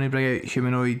going to bring out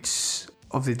Humanoids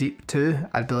of the Deep 2,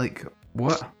 I'd be like,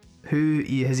 what? Who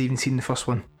has even seen the first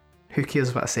one? Who cares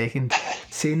about a second?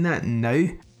 Saying that now,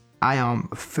 I am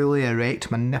fully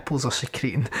erect, my nipples are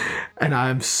secreting, and I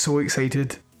am so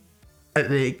excited at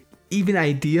the even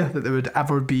idea that there would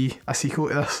ever be a sequel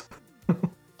to this.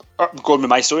 Going with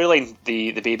my storyline,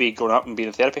 the baby growing up and being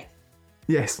in therapy.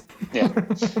 Yes. Yeah.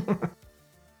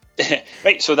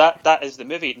 Right, so that is the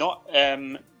movie. Not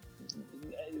a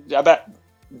bit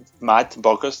mad,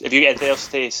 bonkers. Have you got anything else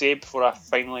to say before I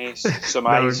finally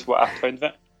surmise what I found of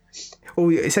it?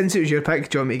 Oh, since it was your pick,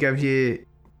 do you want me to give you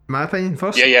my opinion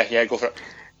first? Yeah, go for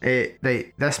it.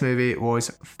 Right, this movie was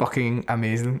fucking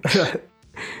amazing.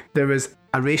 There was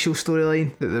a racial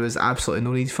storyline that there was absolutely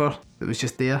no need for. That was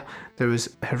just there. There was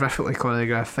horrifically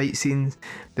choreographed fight scenes.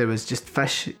 There was just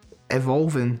fish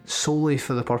evolving solely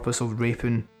for the purpose of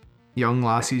raping young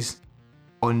lassies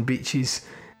on beaches.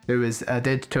 There was a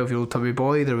dead 12-year-old tubby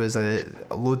boy. There was a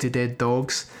load of dead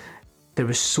dogs. There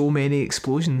was so many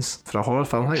explosions for a horror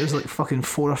film. I think it was like fucking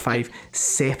 4 or 5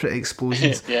 separate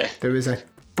explosions. Yeah. There was a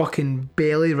fucking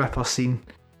belly ripper scene.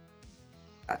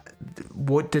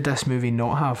 What did this movie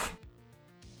not have?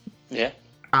 Yeah.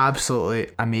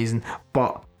 Absolutely amazing.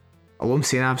 But although I'm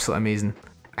saying absolutely amazing,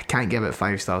 I can't give it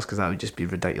 5 stars because that would just be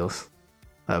ridiculous.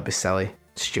 That would be silly.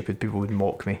 Stupid people would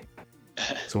mock me.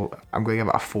 So I'm going to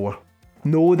give it a 4.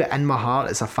 Know that in my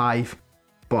heart it's a 5,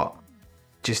 but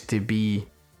just to be...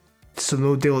 So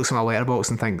nobody looks at my letterbox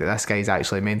and think that this guy's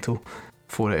actually mental.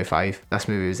 4 out of 5. This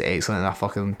movie was excellent and I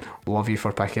fucking love you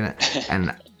for picking it.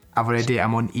 And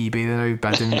I'm on eBay now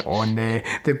bidding on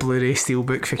the Blu-ray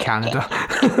Steelbook for Canada.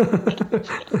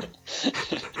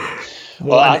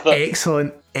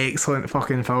 Excellent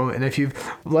fucking film. And if you've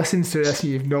listened to this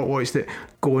and you've not watched it,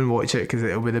 go and watch it because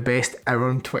it'll be the best hour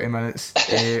and 20 minutes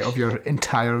of your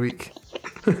entire week.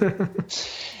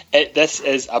 This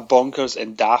is a bonkers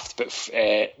and daft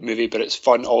movie, but it's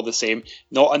fun all the same.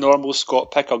 Not a normal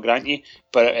Scott pick, I'll grant you,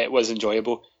 but it was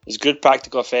enjoyable. There's good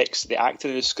practical effects. The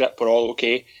acting and the script were all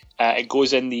okay. It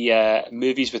goes in the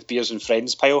movies with beers and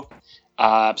friends pile.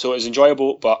 So it was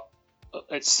enjoyable, but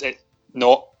it's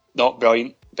not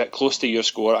brilliant, but close to your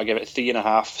score. I give it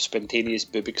 3.5 spontaneous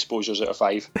boob exposures out of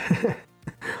 5.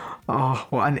 Oh,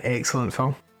 what an excellent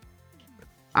film.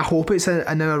 I hope it's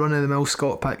a now run-of-the-mill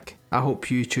Scott pick. I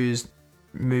hope you choose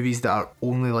movies that are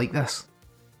only like this.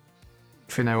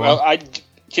 for now Well, on.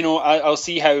 I'll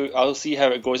see how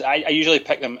it goes. I usually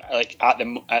pick them like at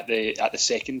the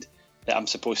second that I'm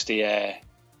supposed to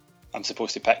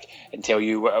pick and tell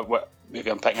you what movie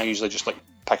I'm picking. I usually just like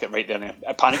pick it right there and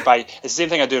I panic buy. It's the same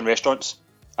thing I do in restaurants.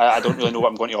 I don't really know what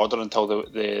I'm going to order until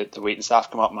the waiting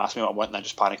staff come up and ask me what I want, and I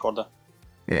just panic order.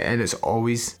 Yeah, and it's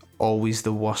always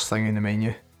the worst thing in the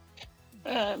menu.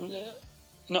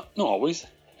 Not always.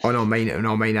 Oh no,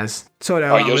 mine is. Sorry,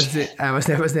 Oh, I yours.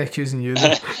 wasn't accusing you.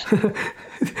 Though.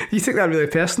 You took that really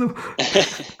personal.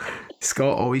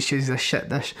 Scott always chooses a shit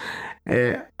dish.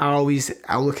 I'll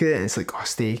look at it and it's like, oh,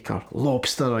 steak or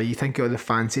lobster, or you think of the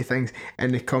fancy things,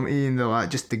 and they come to you and they're like,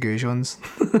 just the goujons.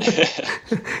 Do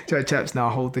you want chips? No,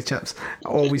 hold the chips.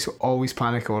 Always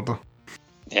panic order.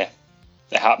 Yeah,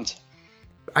 it happens.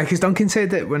 Because Duncan said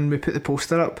that when we put the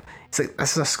poster up, it's like,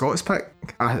 this is a Scott's pick.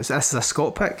 This is a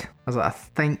Scott pick. I was like, I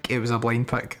think it was a blind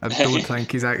pick. I don't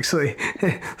think he's actually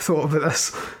thought about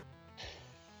this.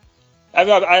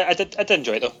 I did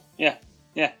enjoy it though. Yeah.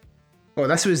 Oh,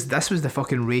 this was the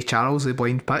fucking Ray Charles of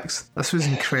blind picks. This was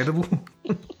incredible.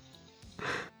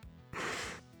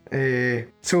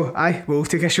 So we'll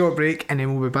take a short break and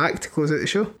then we'll be back to close out the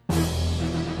show.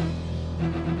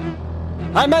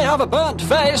 I may have a burnt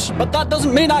face, but that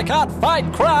doesn't mean I can't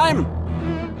fight crime.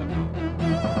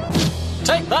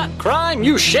 Take that, crime,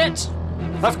 you shit!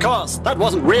 Of course, that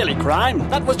wasn't really crime.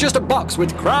 That was just a box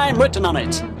with crime written on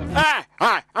it.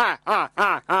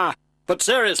 But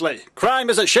seriously, crime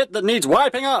is a shit that needs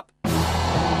wiping up.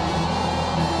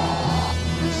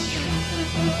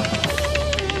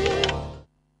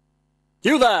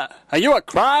 You there, are you a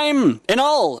crime? In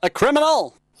all, a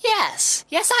criminal? Yes,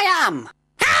 I am.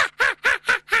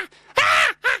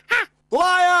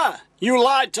 Liar! You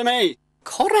lied to me!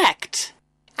 Correct.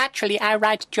 Actually, I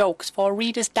write jokes for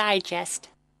Reader's Digest.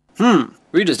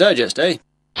 Reader's Digest, eh?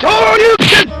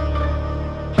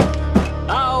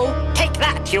 Oh, take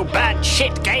that, you burnt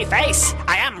shit, gay face.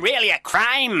 I am really a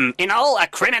crime, in all a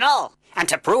criminal. And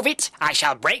to prove it, I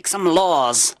shall break some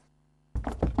laws.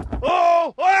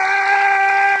 Well,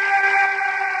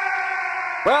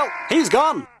 he's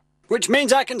gone. Which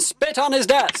means I can spit on his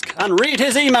desk and read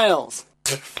his emails.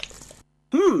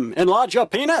 Enlarge your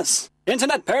penis.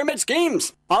 Internet pyramid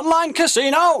schemes. Online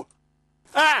casino.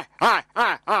 And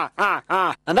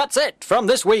that's it from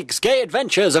this week's Gay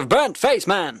Adventures of Burnt Face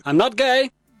Man. I'm not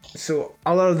gay. So,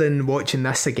 other than watching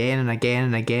this again and again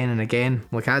and again and again,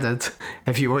 like I did,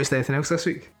 have you watched anything else this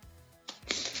week?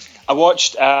 I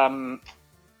watched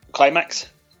Climax.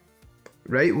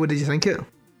 Right, what did you think of it?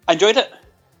 I enjoyed it.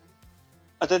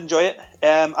 I did enjoy it.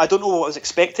 I don't know what I was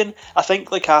expecting. I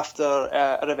think like after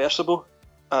Irreversible,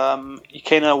 you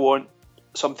kind of want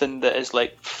something that is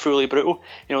like fully brutal,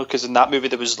 you know, because in that movie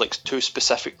there was like two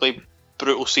specifically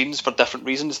brutal scenes for different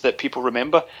reasons that people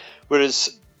remember.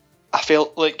 Whereas I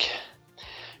felt like,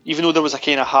 even though there was a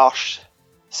kind of harsh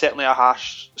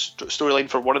storyline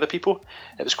for one of the people,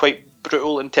 it was quite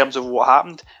brutal in terms of what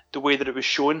happened. The way that it was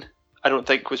shown, I don't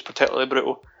think was particularly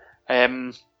brutal.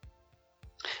 And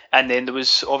then there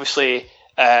was obviously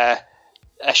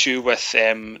issue with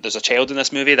there's a child in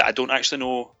this movie that I don't actually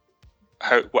know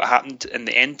what happened in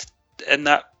the end in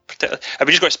that particular. Have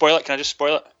we just got to spoil it? Can I just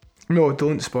spoil it? No,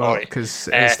 don't spoil Right. it, because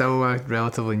it's still a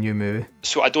relatively new movie.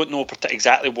 So I don't know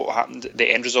exactly what happened, the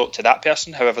end result to that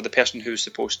person. However, the person who's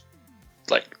supposed,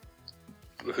 like,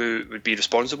 who would be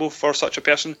responsible for such a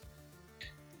person,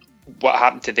 what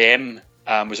happened to them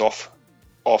was off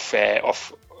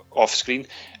screen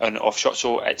and off shot.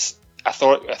 So I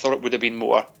thought it would have been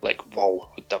more like, whoa,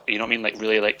 you know what I mean? Like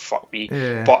really like fuck me.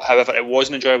 Yeah. But however, it was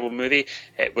an enjoyable movie.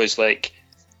 It was like,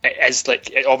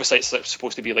 obviously it's like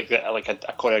supposed to be like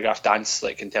a choreographed dance,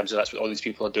 like in terms of that's what all these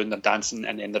people are doing. They're dancing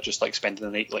and then they're just like spending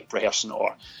the night like rehearsing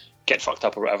or getting fucked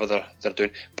up or whatever they're doing.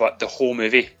 But the whole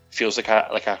movie feels like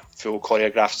a full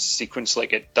choreographed sequence.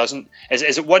 Like it doesn't.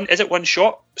 Is it one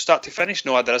shot start to finish?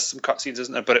 No, there is some cutscenes,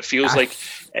 isn't there? But it feels like.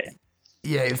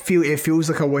 Yeah, it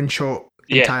feels like a one-shot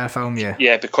entire film, yeah.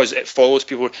 Yeah, because it follows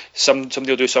people.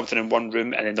 Somebody will do something in one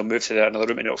room and then they'll move to another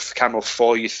room and the camera will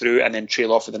follow you through and then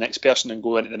trail off with the next person and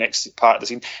go into the next part of the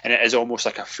scene. And it is almost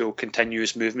like a full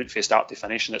continuous movement from start to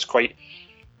finish, and it's quite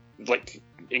like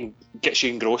gets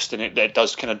you engrossed, and it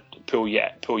does kind of pull you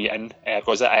in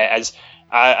because it is.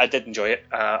 I did enjoy it.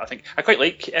 I think I quite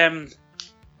like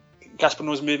Gaspar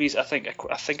Noé's movies. I think I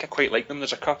quite like them.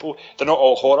 There's a couple. They're not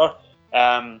all horror.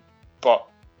 But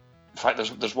in fact,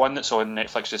 there's one that's on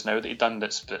Netflix just now that he done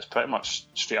that's pretty much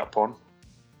straight up porn.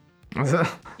 Is it?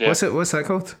 Yeah. What's that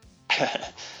called? Oh,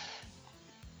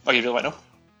 you really want to know?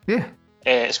 Yeah.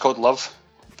 It's called Love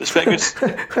It's pretty good.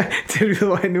 Do you really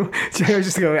want to know? Do you think I'm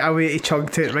just going to wait to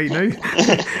chug to it right now?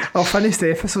 I'll finish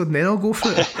the episode and then I'll go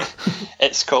for it.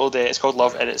 It's called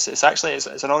Love, and it's actually it's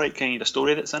an alright kind of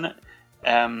story that's in it.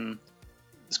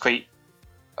 It's quite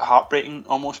heartbreaking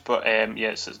almost, but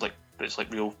it's like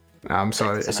real. I'm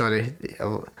sorry.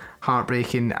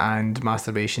 Heartbreaking and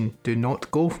masturbation do not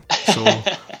go. So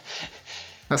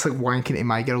that's like wanking to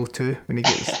My Girl 2 when he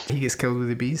gets killed with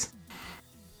the bees.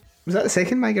 Was that the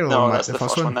second My Girl? No, or that's the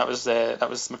first one. That was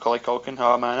Macaulay Culkin.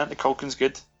 Oh man, the Culkin's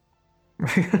good.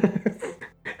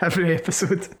 Every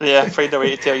episode. Yeah, find a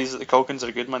way to tell you that the Culkins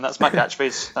are good, man. That's my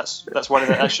catchphrase. That's one of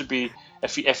the. That should be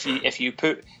if you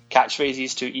put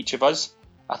catchphrases to each of us.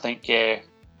 I think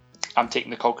I'm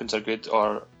taking the Culkins are good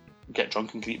or get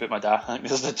drunk and creep at my dad. I think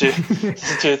this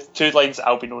is the two lines that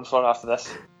I'll be known for after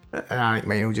this. I think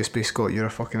mine will just be Scott, you're a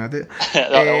fucking idiot.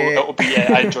 It'll be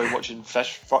I enjoy watching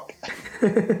fish. Fuck.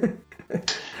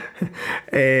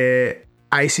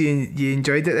 I see you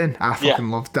enjoyed it then. I fucking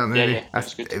loved that movie. Yeah, it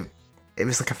was good. It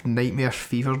was like a nightmare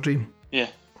fever dream. Yeah.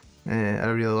 I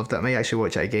really loved it. I might actually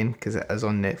watch it again because it is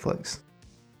on Netflix.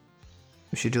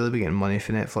 We should really be getting money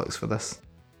for Netflix for this.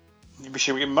 We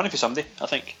should be getting money for somebody, I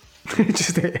think.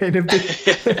 Just anybody.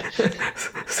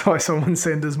 Saw someone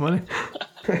send us money.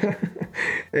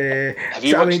 Have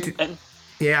you watched it?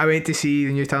 Yeah, I went to see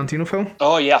the new Tarantino film.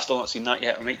 Oh yeah, I've still not seen that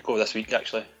yet. I might go this week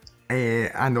actually.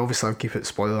 And obviously I'll keep it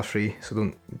spoiler free, so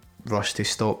don't rush to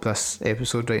stop this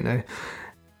episode right now.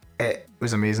 It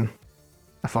was amazing.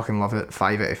 I fucking love it.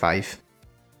 5 out of 5.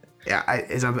 Yeah,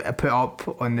 I put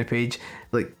up on the page,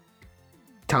 like,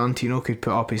 Tarantino could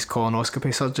put up his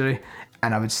colonoscopy surgery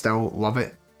and I would still love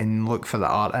it and look for the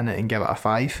art in it and give it a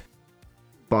 5.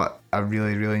 But I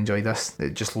really, really enjoyed this.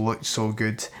 It just looked so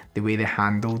good. The way they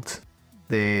handled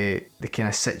the kind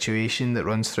of situation that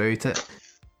runs throughout it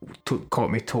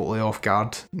caught me totally off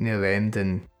guard near the end,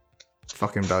 and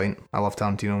fucking brilliant. I love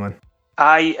Tarantino, man.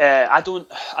 I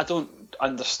don't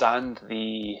understand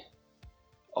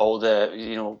all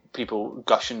the people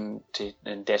gushing to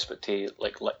and desperate to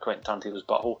lick Quentin Tarantino's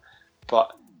butthole,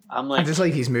 but I'm like, I just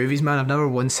like his movies, man. I've never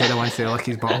once said I wanted to lick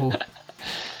his butthole.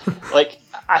 Like,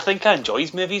 I think I enjoy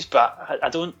his movies, but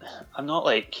I'm not.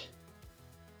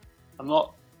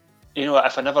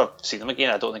 If I never see them again,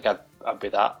 I don't think I'd be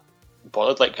that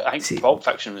bothered. Like, I think Pulp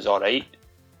Fiction was alright.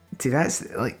 See, that's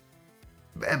like,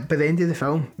 by the end of the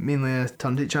film, mainly I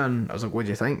turned to Chan and I was like, what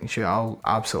do you think? Sure,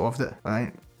 I absolutely loved it.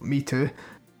 Right? Me too.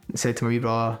 I said to my wee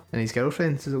brother and his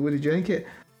girlfriend, I was like, what did you think it?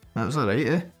 That was alright,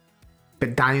 eh?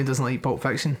 But Daniel doesn't like Pulp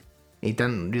Fiction. He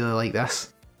didn't really like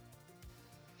this.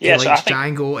 Yeah, he likes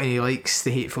Django and he likes The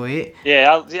Hateful Eight.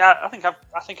 Yeah, I think I've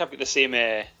got the same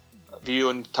view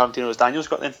on Tarantino as Daniel's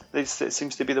got. Then it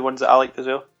seems to be the ones that I liked as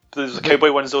well. There's the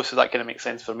cowboy ones though, so that kind of makes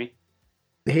sense for me.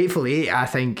 The Hateful Eight, I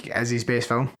think, is his best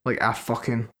film. Like, I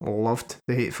fucking loved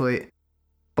The Hateful Eight.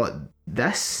 But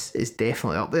this is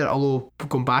definitely up there. Although,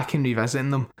 going back and revisiting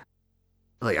them,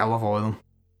 like, I love all of them.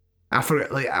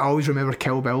 I always remember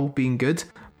Kill Bill being good,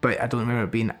 but I don't remember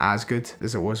it being as good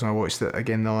as it was when I watched it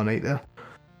again the other night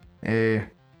there.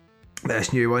 But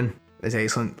this new one is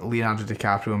excellent. Leonardo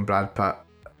DiCaprio and Brad Pitt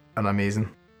are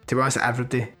amazing. To be honest,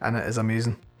 everybody in it is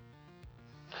amazing.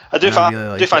 I do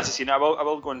fancy seeing it. I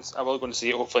will go and see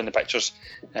it. Hopefully in the pictures.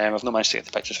 I've not managed to get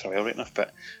the pictures for a while right enough,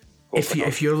 but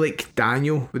if you're like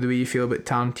Daniel with the way you feel about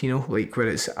Tarantino, like where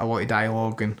it's a lot of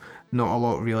dialogue and not a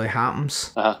lot really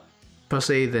happens per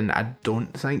se, then I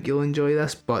don't think you'll enjoy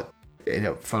this. But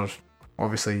for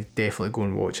obviously, definitely go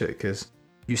and watch it because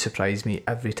you surprise me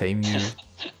every time you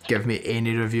give me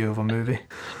any review of a movie.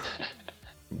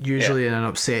 Usually in an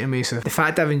upsetting way. So the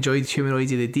fact I've enjoyed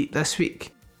Humanoids of the Deep this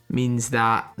week means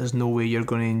that there's no way you're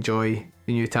going to enjoy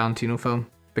the new Tarantino film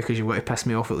because you want to piss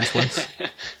me off at least once.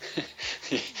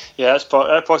 Yeah, that's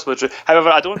possibly true. However,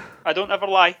 I don't ever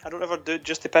lie. I don't ever do it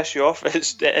just to piss you off.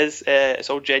 It's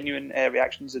all genuine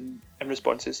reactions and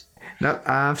responses. Now,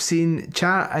 I've seen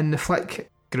chat in the Flick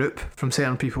group from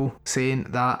certain people saying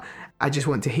that I just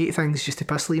want to hate things just to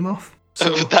piss Liam off.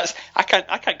 So I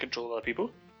can't control other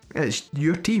people. It's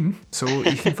your team, so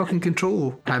you can fucking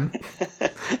control him.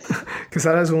 Because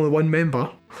there is only one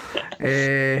member.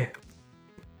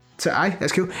 So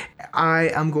that's cool. I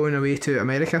am going away to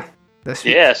America this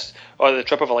week. Yes. Oh, the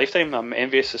trip of a lifetime. I'm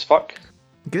envious as fuck.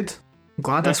 Good. I'm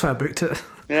glad that's why I booked it.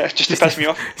 Yeah, just to piss me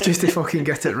off. Just to fucking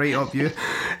get it right up you.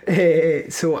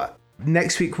 So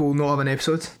next week we'll not have an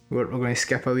episode. We're going to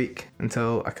skip a week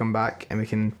until I come back and we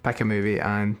can pick a movie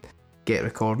and get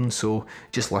recording. So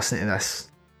just listen to this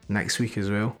next week as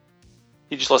well.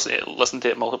 You just listen to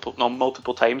it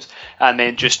multiple times, and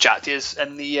then just chat to us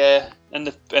in the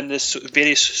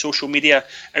various social media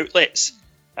outlets.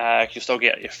 You'll still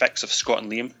get your fix of Scott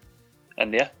and Liam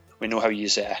in there. We know how you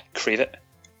crave it.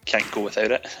 Can't go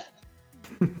without it.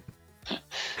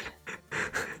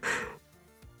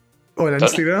 On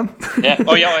Instagram? Yeah.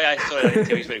 Oh yeah. Sorry, I didn't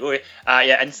tell you where to go.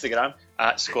 Yeah, Instagram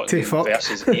at Scott and Liam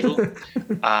versus Evil.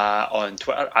 On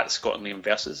Twitter at Scott and Liam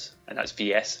versus, and that's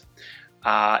VS.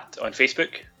 On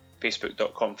Facebook,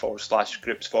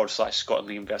 facebook.com/groups/Scott and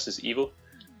Liam versus Evil.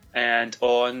 And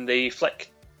on the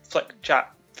Flick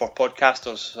chat for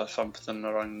podcasters or something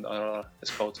around,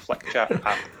 it's called Flick Chat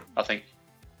app, I think.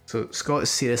 So Scott is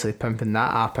seriously pimping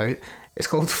that app out. It's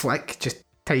called Flick. Just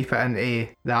type it into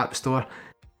the App Store.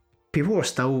 People are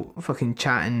still fucking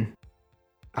chatting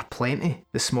aplenty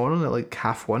this morning at like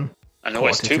 1:30. I know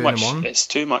it's too much. It's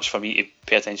too much for me to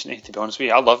pay attention to be honest with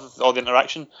you. I love all the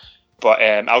interaction, but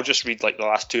I'll just read like the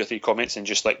last 2 or 3 comments and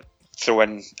just like throw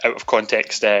in out of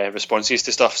context responses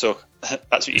to stuff. So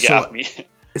that's what you get out of me.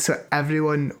 So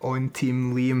everyone on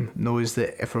Team Liam knows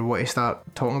that if we want to start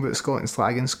talking about Scott and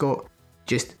slagging Scott,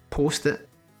 just post it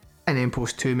and then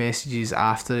post 2 messages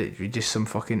after it with just some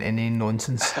fucking inane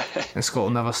nonsense and Scott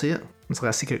will never see it. It's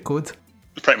like a secret code.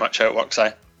 Pretty much how it works,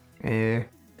 aye.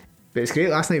 But it's great.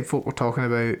 Last night folk were talking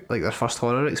about like their first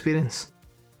horror experience,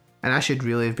 and I should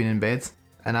really have been in bed,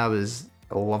 and I was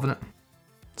loving it.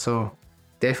 So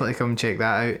definitely come check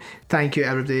that out. Thank you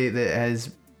everybody that has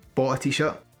bought a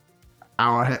t-shirt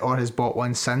or has bought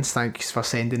one since. Thanks for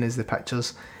sending us the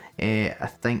pictures. I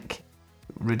think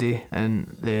Rudy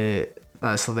and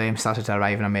that's them started to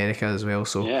arrive in America as well,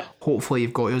 so yeah. Hopefully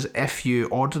you've got yours. If you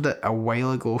ordered it a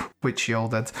while ago, which you all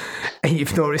did, and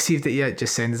you've not received it yet,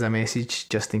 just send us a message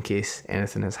just in case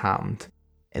anything has happened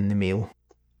in the mail,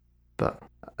 but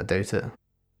I doubt it.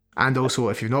 And also,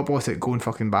 if you've not bought it, go and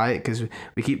fucking buy it, because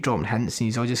we keep dropping hints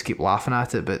and you all just keep laughing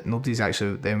at it, but nobody's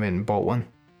actually then went and bought one.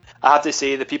 I have to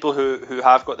say, the people who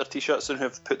have got their t-shirts and who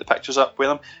have put the pictures up with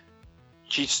them,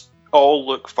 geez, all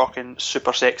look fucking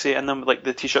super sexy in them. Like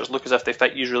the t-shirts look as if they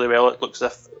fit you really well. It looks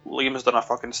as if Liam has done a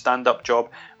fucking stand-up job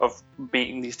of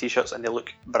making these t-shirts, and they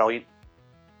look brilliant.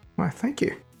 Well, thank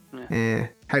you. Yeah.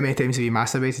 How many times have you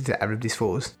masturbated to everybody's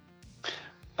photos?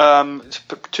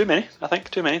 Too many. I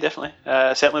think too many, definitely.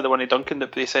 Certainly the one of Duncan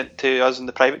that they sent to us in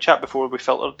the private chat before we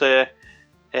filtered the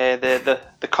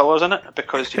colours in it,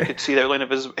 because you could see the outline of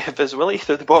his willy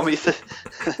through the bottom of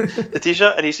the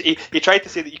t-shirt, and he tried to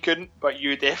say that you couldn't, but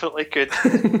you definitely could.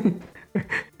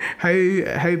 How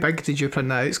big did you print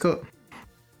that out, Scott?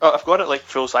 Oh, I've got it like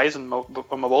full size on my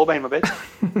wall behind my bed.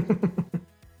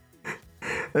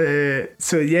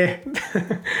 So yeah,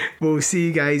 we'll see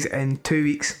you guys in 2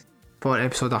 weeks for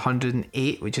episode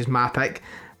 108, which is my pick,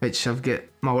 which I've got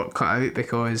my work cut out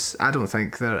because I don't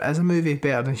think there is a movie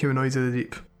better than Humanoids of the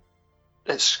Deep.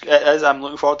 It is. I'm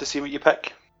looking forward to seeing what you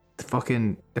pick.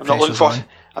 I'm not looking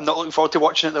forward to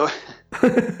watching it though.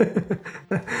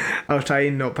 I'll try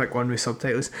and not pick one with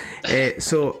subtitles.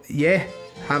 So yeah,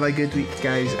 have a good week,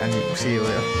 guys, and we'll see you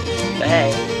later.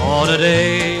 Bye. On a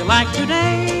day like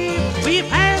today, we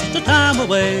passed the time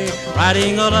away,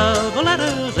 writing our love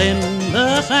letters in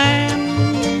the sand.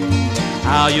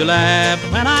 How you laughed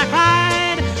when I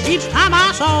cried each time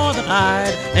I saw the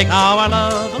tide take our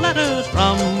love letters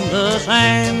from the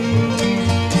sand.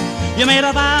 You made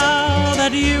a vow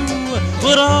that you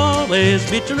would always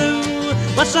be true,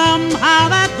 but somehow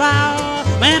that vow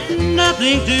meant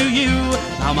nothing to you.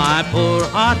 Now my poor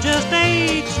heart just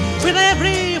aches with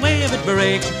every wave it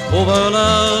breaks over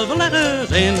love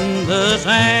letters in the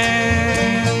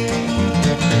sand.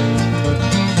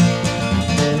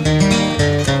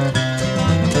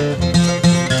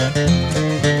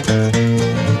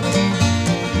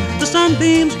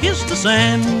 Sunbeams kissed the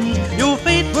sand, your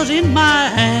fate was in my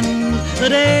hand the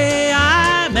day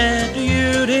I met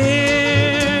you,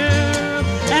 dear.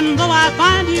 And though I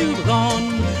find you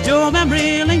gone, your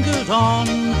memory lingers on,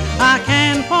 I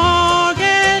can't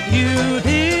forget you,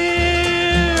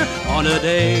 dear. On a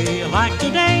day like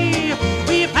today,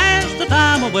 we passed the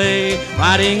time away,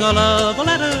 writing our love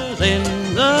letters in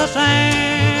the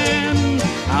sand.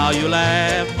 How you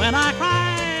laughed when I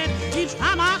cried each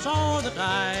time I saw the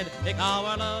tide take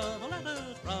our love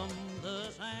letters from